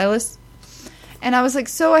hairstylist. And I was like,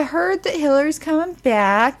 so I heard that Hillary's coming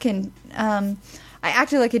back. And I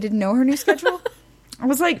acted like I didn't know her new schedule. I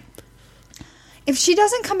was like, if she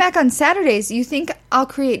doesn't come back on Saturdays, you think I'll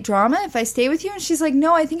create drama if I stay with you? And she's like,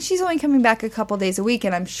 no, I think she's only coming back a couple days a week,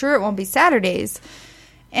 and I'm sure it won't be Saturdays.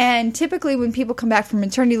 And typically when people come back from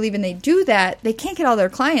maternity leave and they do that, they can't get all their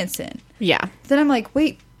clients in. Yeah. Then I'm like,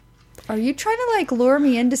 wait, are you trying to, like, lure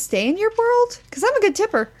me in to stay in your world? Because I'm a good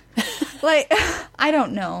tipper. Like, I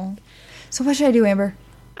don't know. So what should I do, Amber?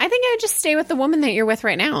 I think I would just stay with the woman that you're with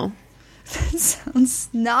right now. That sounds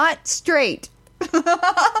not straight.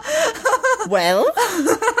 Well,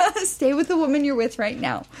 Stay with the woman you're with right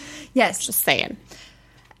now. Yes. just saying.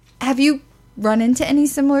 Have you run into any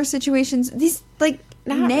similar situations? These, like,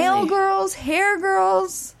 Not nail really. girls, hair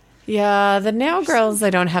girls. Yeah, the nail girls I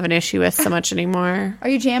don't have an issue with so much anymore. Are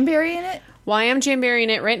you jamberrying it? Well, I am jamberrying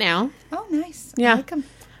it right now. Oh, nice. Yeah. I like 'em.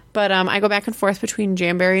 But I go back and forth between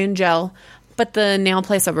jamberry and gel. But the nail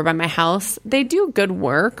place over by my house, they do good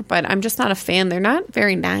work, but I'm just not a fan. They're not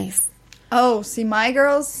very nice. Oh, see, my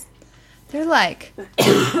girls, they're like,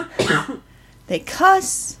 they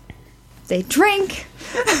cuss, they drink,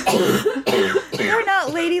 they're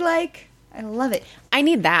not ladylike. I love it. I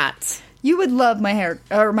need that. You would love my hair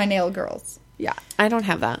or my nail girls. Yeah, I don't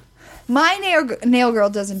have that. My nail girl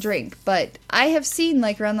doesn't drink, but I have seen,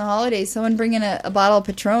 like, around the holidays, someone bring in a bottle of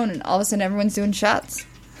Patron, and all of a sudden everyone's doing shots.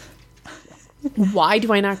 Why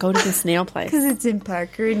do I not go to this nail place? Because it's in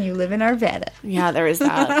Parker and you live in Arvada. Yeah, there is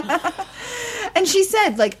that. And she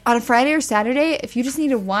said, like, on a Friday or Saturday, if you just need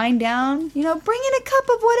to wind down, you know, bring in a cup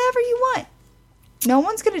of whatever you want. No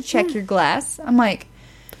one's going to check your glass. I'm like,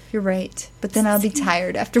 you're right. But then I'll be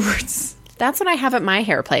tired afterwards. That's what I have at my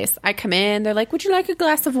hair place. I come in, they're like, would you like a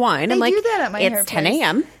glass of wine? They I'm like, do that at my hair it's 10 place.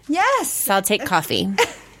 a.m., Yes. so I'll take coffee.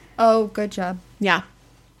 Oh, good job. Yeah.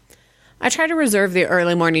 I try to reserve the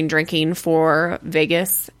early morning drinking for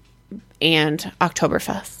Vegas and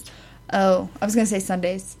Oktoberfest. Oh, I was going to say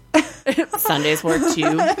Sundays. Sundays work too.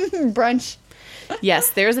 Brunch. Yes,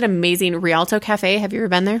 there's an amazing Rialto Cafe. Have you ever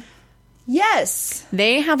been there? Yes.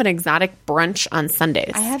 They have an exotic brunch on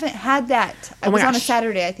Sundays. I haven't had that. I was on a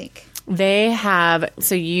Saturday, I think. They have,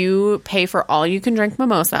 so you pay for all you can drink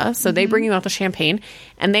mimosa. So they bring you out the champagne,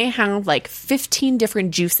 and they have like 15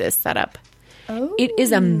 different juices set up. Oh. It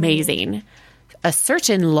is amazing. A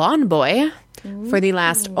certain lawn boy for the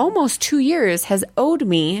last almost 2 years has owed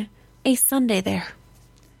me a Sunday there.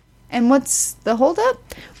 And what's the holdup?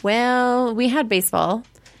 Well, we had baseball.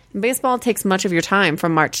 Baseball takes much of your time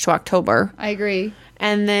from March to October. I agree.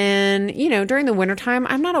 And then, during the wintertime,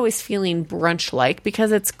 I'm not always feeling brunch-like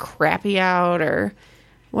because it's crappy out or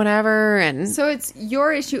whatever. And So it's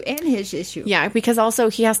your issue and his issue. yeah, because also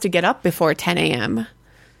he has to get up before 10 a.m.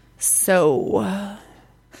 So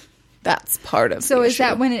that's part of So the is issue.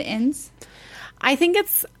 that when it ends? I think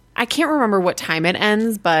I can't remember what time it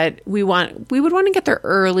ends, but we would want to get there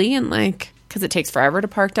early and because it takes forever to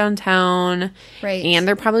park downtown. Right. And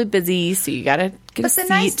they're probably busy, so you got to get a But seat. the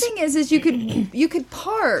nice thing is you could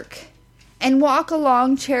park and walk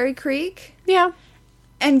along Cherry Creek Yeah.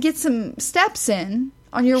 and get some steps in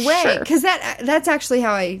on your way. Sure. Because that's actually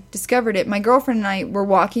how I discovered it. My girlfriend and I were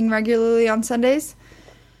walking regularly on Sundays.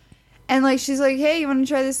 And she's like, hey, you want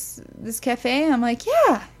to try this cafe? And I'm like,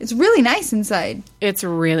 yeah, it's really nice inside. It's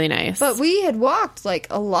really nice. But we had walked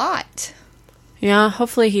a lot. Yeah,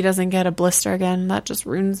 hopefully he doesn't get a blister again. That just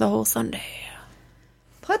ruins the whole Sunday.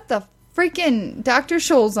 Put the freaking Dr.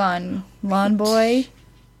 Scholl's on, lawn boy.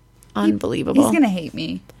 Unbelievable. He's going to hate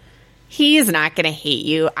me. He's not going to hate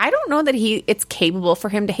you. I don't know that it's capable for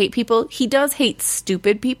him to hate people. He does hate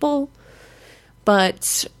stupid people,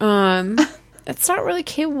 but it's not really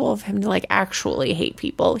capable of him to actually hate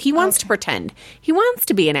people. He wants to pretend. He wants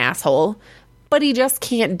to be an asshole, but he just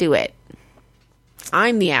can't do it.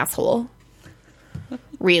 I'm the asshole.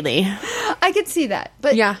 Really. I could see that.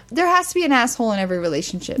 But Yeah. there has to be an asshole in every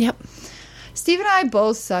relationship. Yep. Steve and I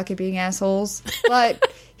both suck at being assholes,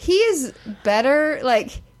 but he is better.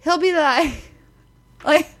 He'll be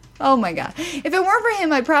oh my God. If it weren't for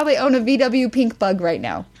him, I'd probably own a VW Pink Bug right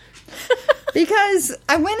now. Because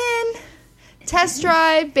I went in, test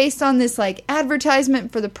drive based on this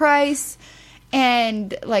advertisement for the price,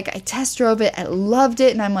 and I test drove it. I loved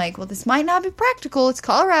it, and I'm like, well, this might not be practical. It's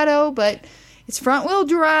Colorado, but it's front wheel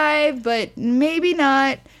drive, but maybe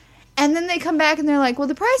not. And then they come back and they're like, well,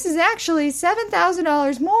 the price is actually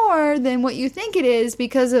 $7,000 more than what you think it is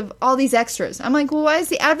because of all these extras. I'm like, well, why is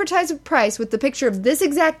the advertised price with the picture of this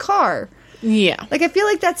exact car? Yeah. I feel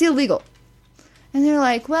like that's illegal. And they're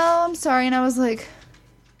like, well, I'm sorry. And I was like,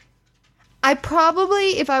 I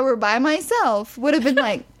probably, if I were by myself, would have been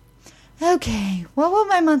like, okay, what will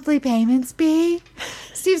my monthly payments be?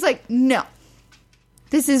 Steve's like, no.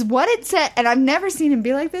 This is what it said. And I've never seen him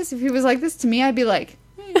be like this. If he was like this to me, I'd be like,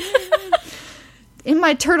 in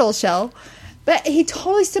my turtle shell. But he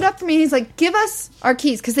totally stood up for me. He's like, give us our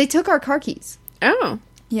keys. Because they took our car keys. Oh.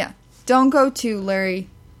 Yeah. Don't go to Larry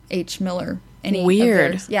H. Miller.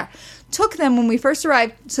 Weird. Yeah. Took them when we first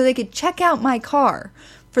arrived so they could check out my car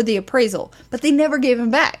for the appraisal. But they never gave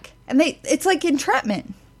them back. And it's like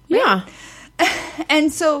entrapment. Yeah.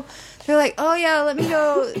 And so they're like, oh, yeah, let me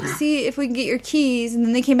go see if we can get your keys. And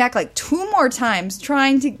then they came back 2 more times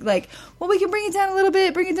trying to, well, we can bring it down a little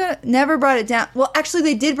bit, bring it down. Never brought it down. Well, actually,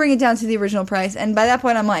 they did bring it down to the original price. And by that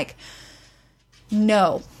point, I'm like,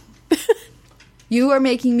 no. You are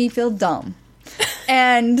making me feel dumb.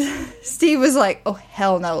 And Steve was like, oh,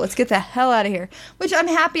 hell no. Let's get the hell out of here. Which I'm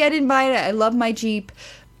happy I didn't buy it. I love my Jeep.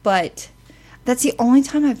 But that's the only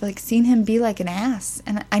time I've seen him be like an ass.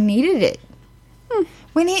 And I needed it.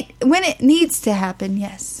 When it needs to happen,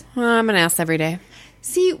 yes. Well, I'm an ass every day.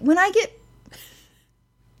 See, when I get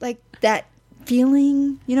that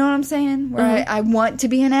feeling, you know what I'm saying? Where I want to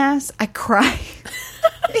be an ass, I cry.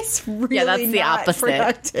 It's really Yeah, that's the not opposite.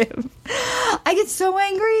 productive. I get so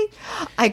angry. I